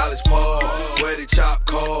them College Park, where the chop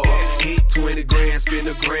cars. Hit 20 grand, spend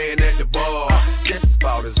a grand at the bar. Just as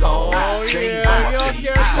about his own. J's on my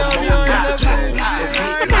feet, I'm on the Jones. So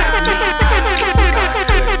hit like me.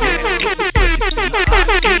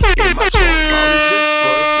 69 in my trunk, ballin' just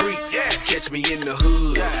for the freaks. Catch me in the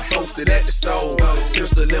hood, posted at the store.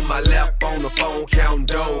 Pistol in my lap on the phone, counting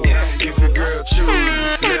dough. If your girl choose,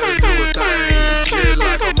 let her do a thing. Chill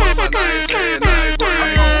like I'm on my nice and night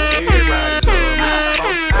brain. Everybody love me,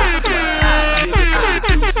 I'm so fly. Niggas got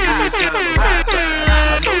the deuces every time I ride by.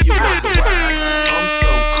 I know you wonder why.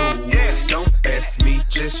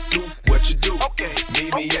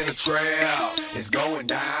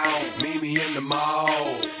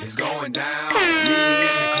 mall, it's going down. Meet me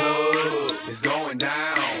in the club, it's going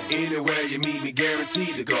down. Anywhere you meet me,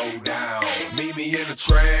 guaranteed to go down. Meet me in the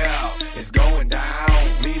trap, it's going down.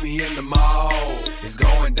 Meet me in the mall, it's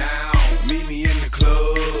going down. Meet me in the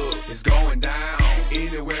club, it's going down.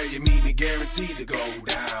 Anywhere you meet me, guaranteed to go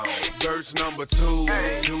down. Verse number 2,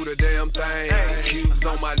 do the damn thing. Cubes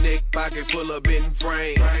on my neck, pocket full of bent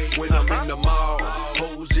frames. When I'm in the mall,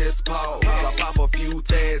 hoes just pause. I pop a few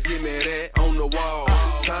tags, give me that on the wall.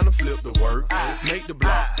 Time to flip the work, make the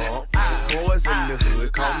block bump. Boys in the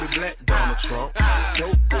hood, call me Black Donald Trump.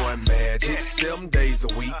 Dope boy magic, 7 days a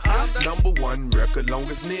week. Number 1 record,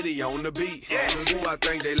 longest nitty on the beat. Who I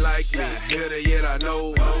think they like me, better yet I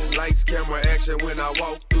know. Lights, camera, action when I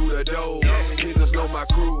walk through the door. Niggas know my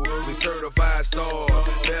crew, we certified stars.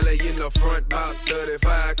 Belly in the front, about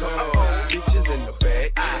 35 cars. Bitches in the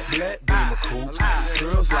back, black beamer coops.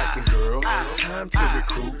 Girls liking girls, time to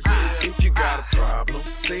recruit. If you got a problem,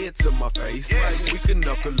 say it to my face. We can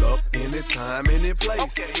knuckle up anytime, any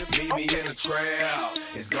place. Meet me in the trap,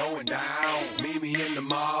 it's going down. Meet me in the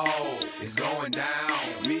mall, it's going down.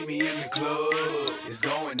 Meet me in the club, it's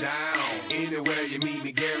going down. Anywhere you meet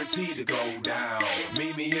me, guaranteed to go down.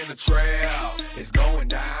 Meet me in the trap, it's going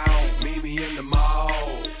down. Meet me in the mall,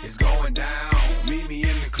 it's going down. Meet me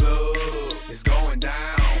in the club, it's going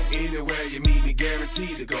down. Anywhere you meet me,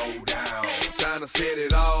 guaranteed to go down. Time to set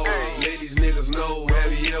it all, let these niggas know.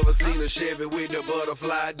 Have you ever seen a Chevy with the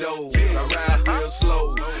butterfly door? I ride real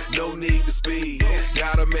slow, no need to speed.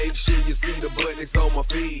 Gotta make sure you see the buttons on my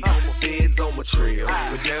feet. Feds on my trail,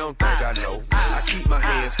 but they don't think I know. I keep my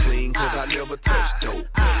hands clean, cause I never touch dope.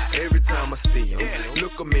 Every time I see them,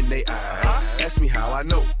 look them in their eyes. Ask me how I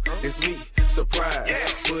know, it's me,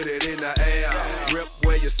 surprise. Put it in the air, rep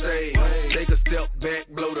where you stay. Take a step back,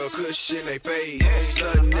 blow the cushion they face.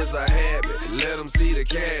 Stunting is a habit, let them see the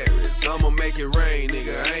carrots. I'ma make it rain,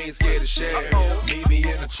 nigga, I ain't scared to share. Meet me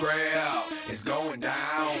in the trap, it's going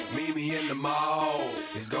down. Meet me in the mall,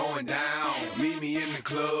 it's going down. Meet me in the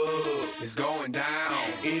club, it's going down.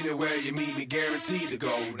 Anywhere you meet me, guaranteed to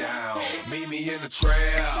go down. Meet me in the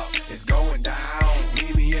trap, it's going down.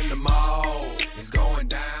 Meet me in the mall,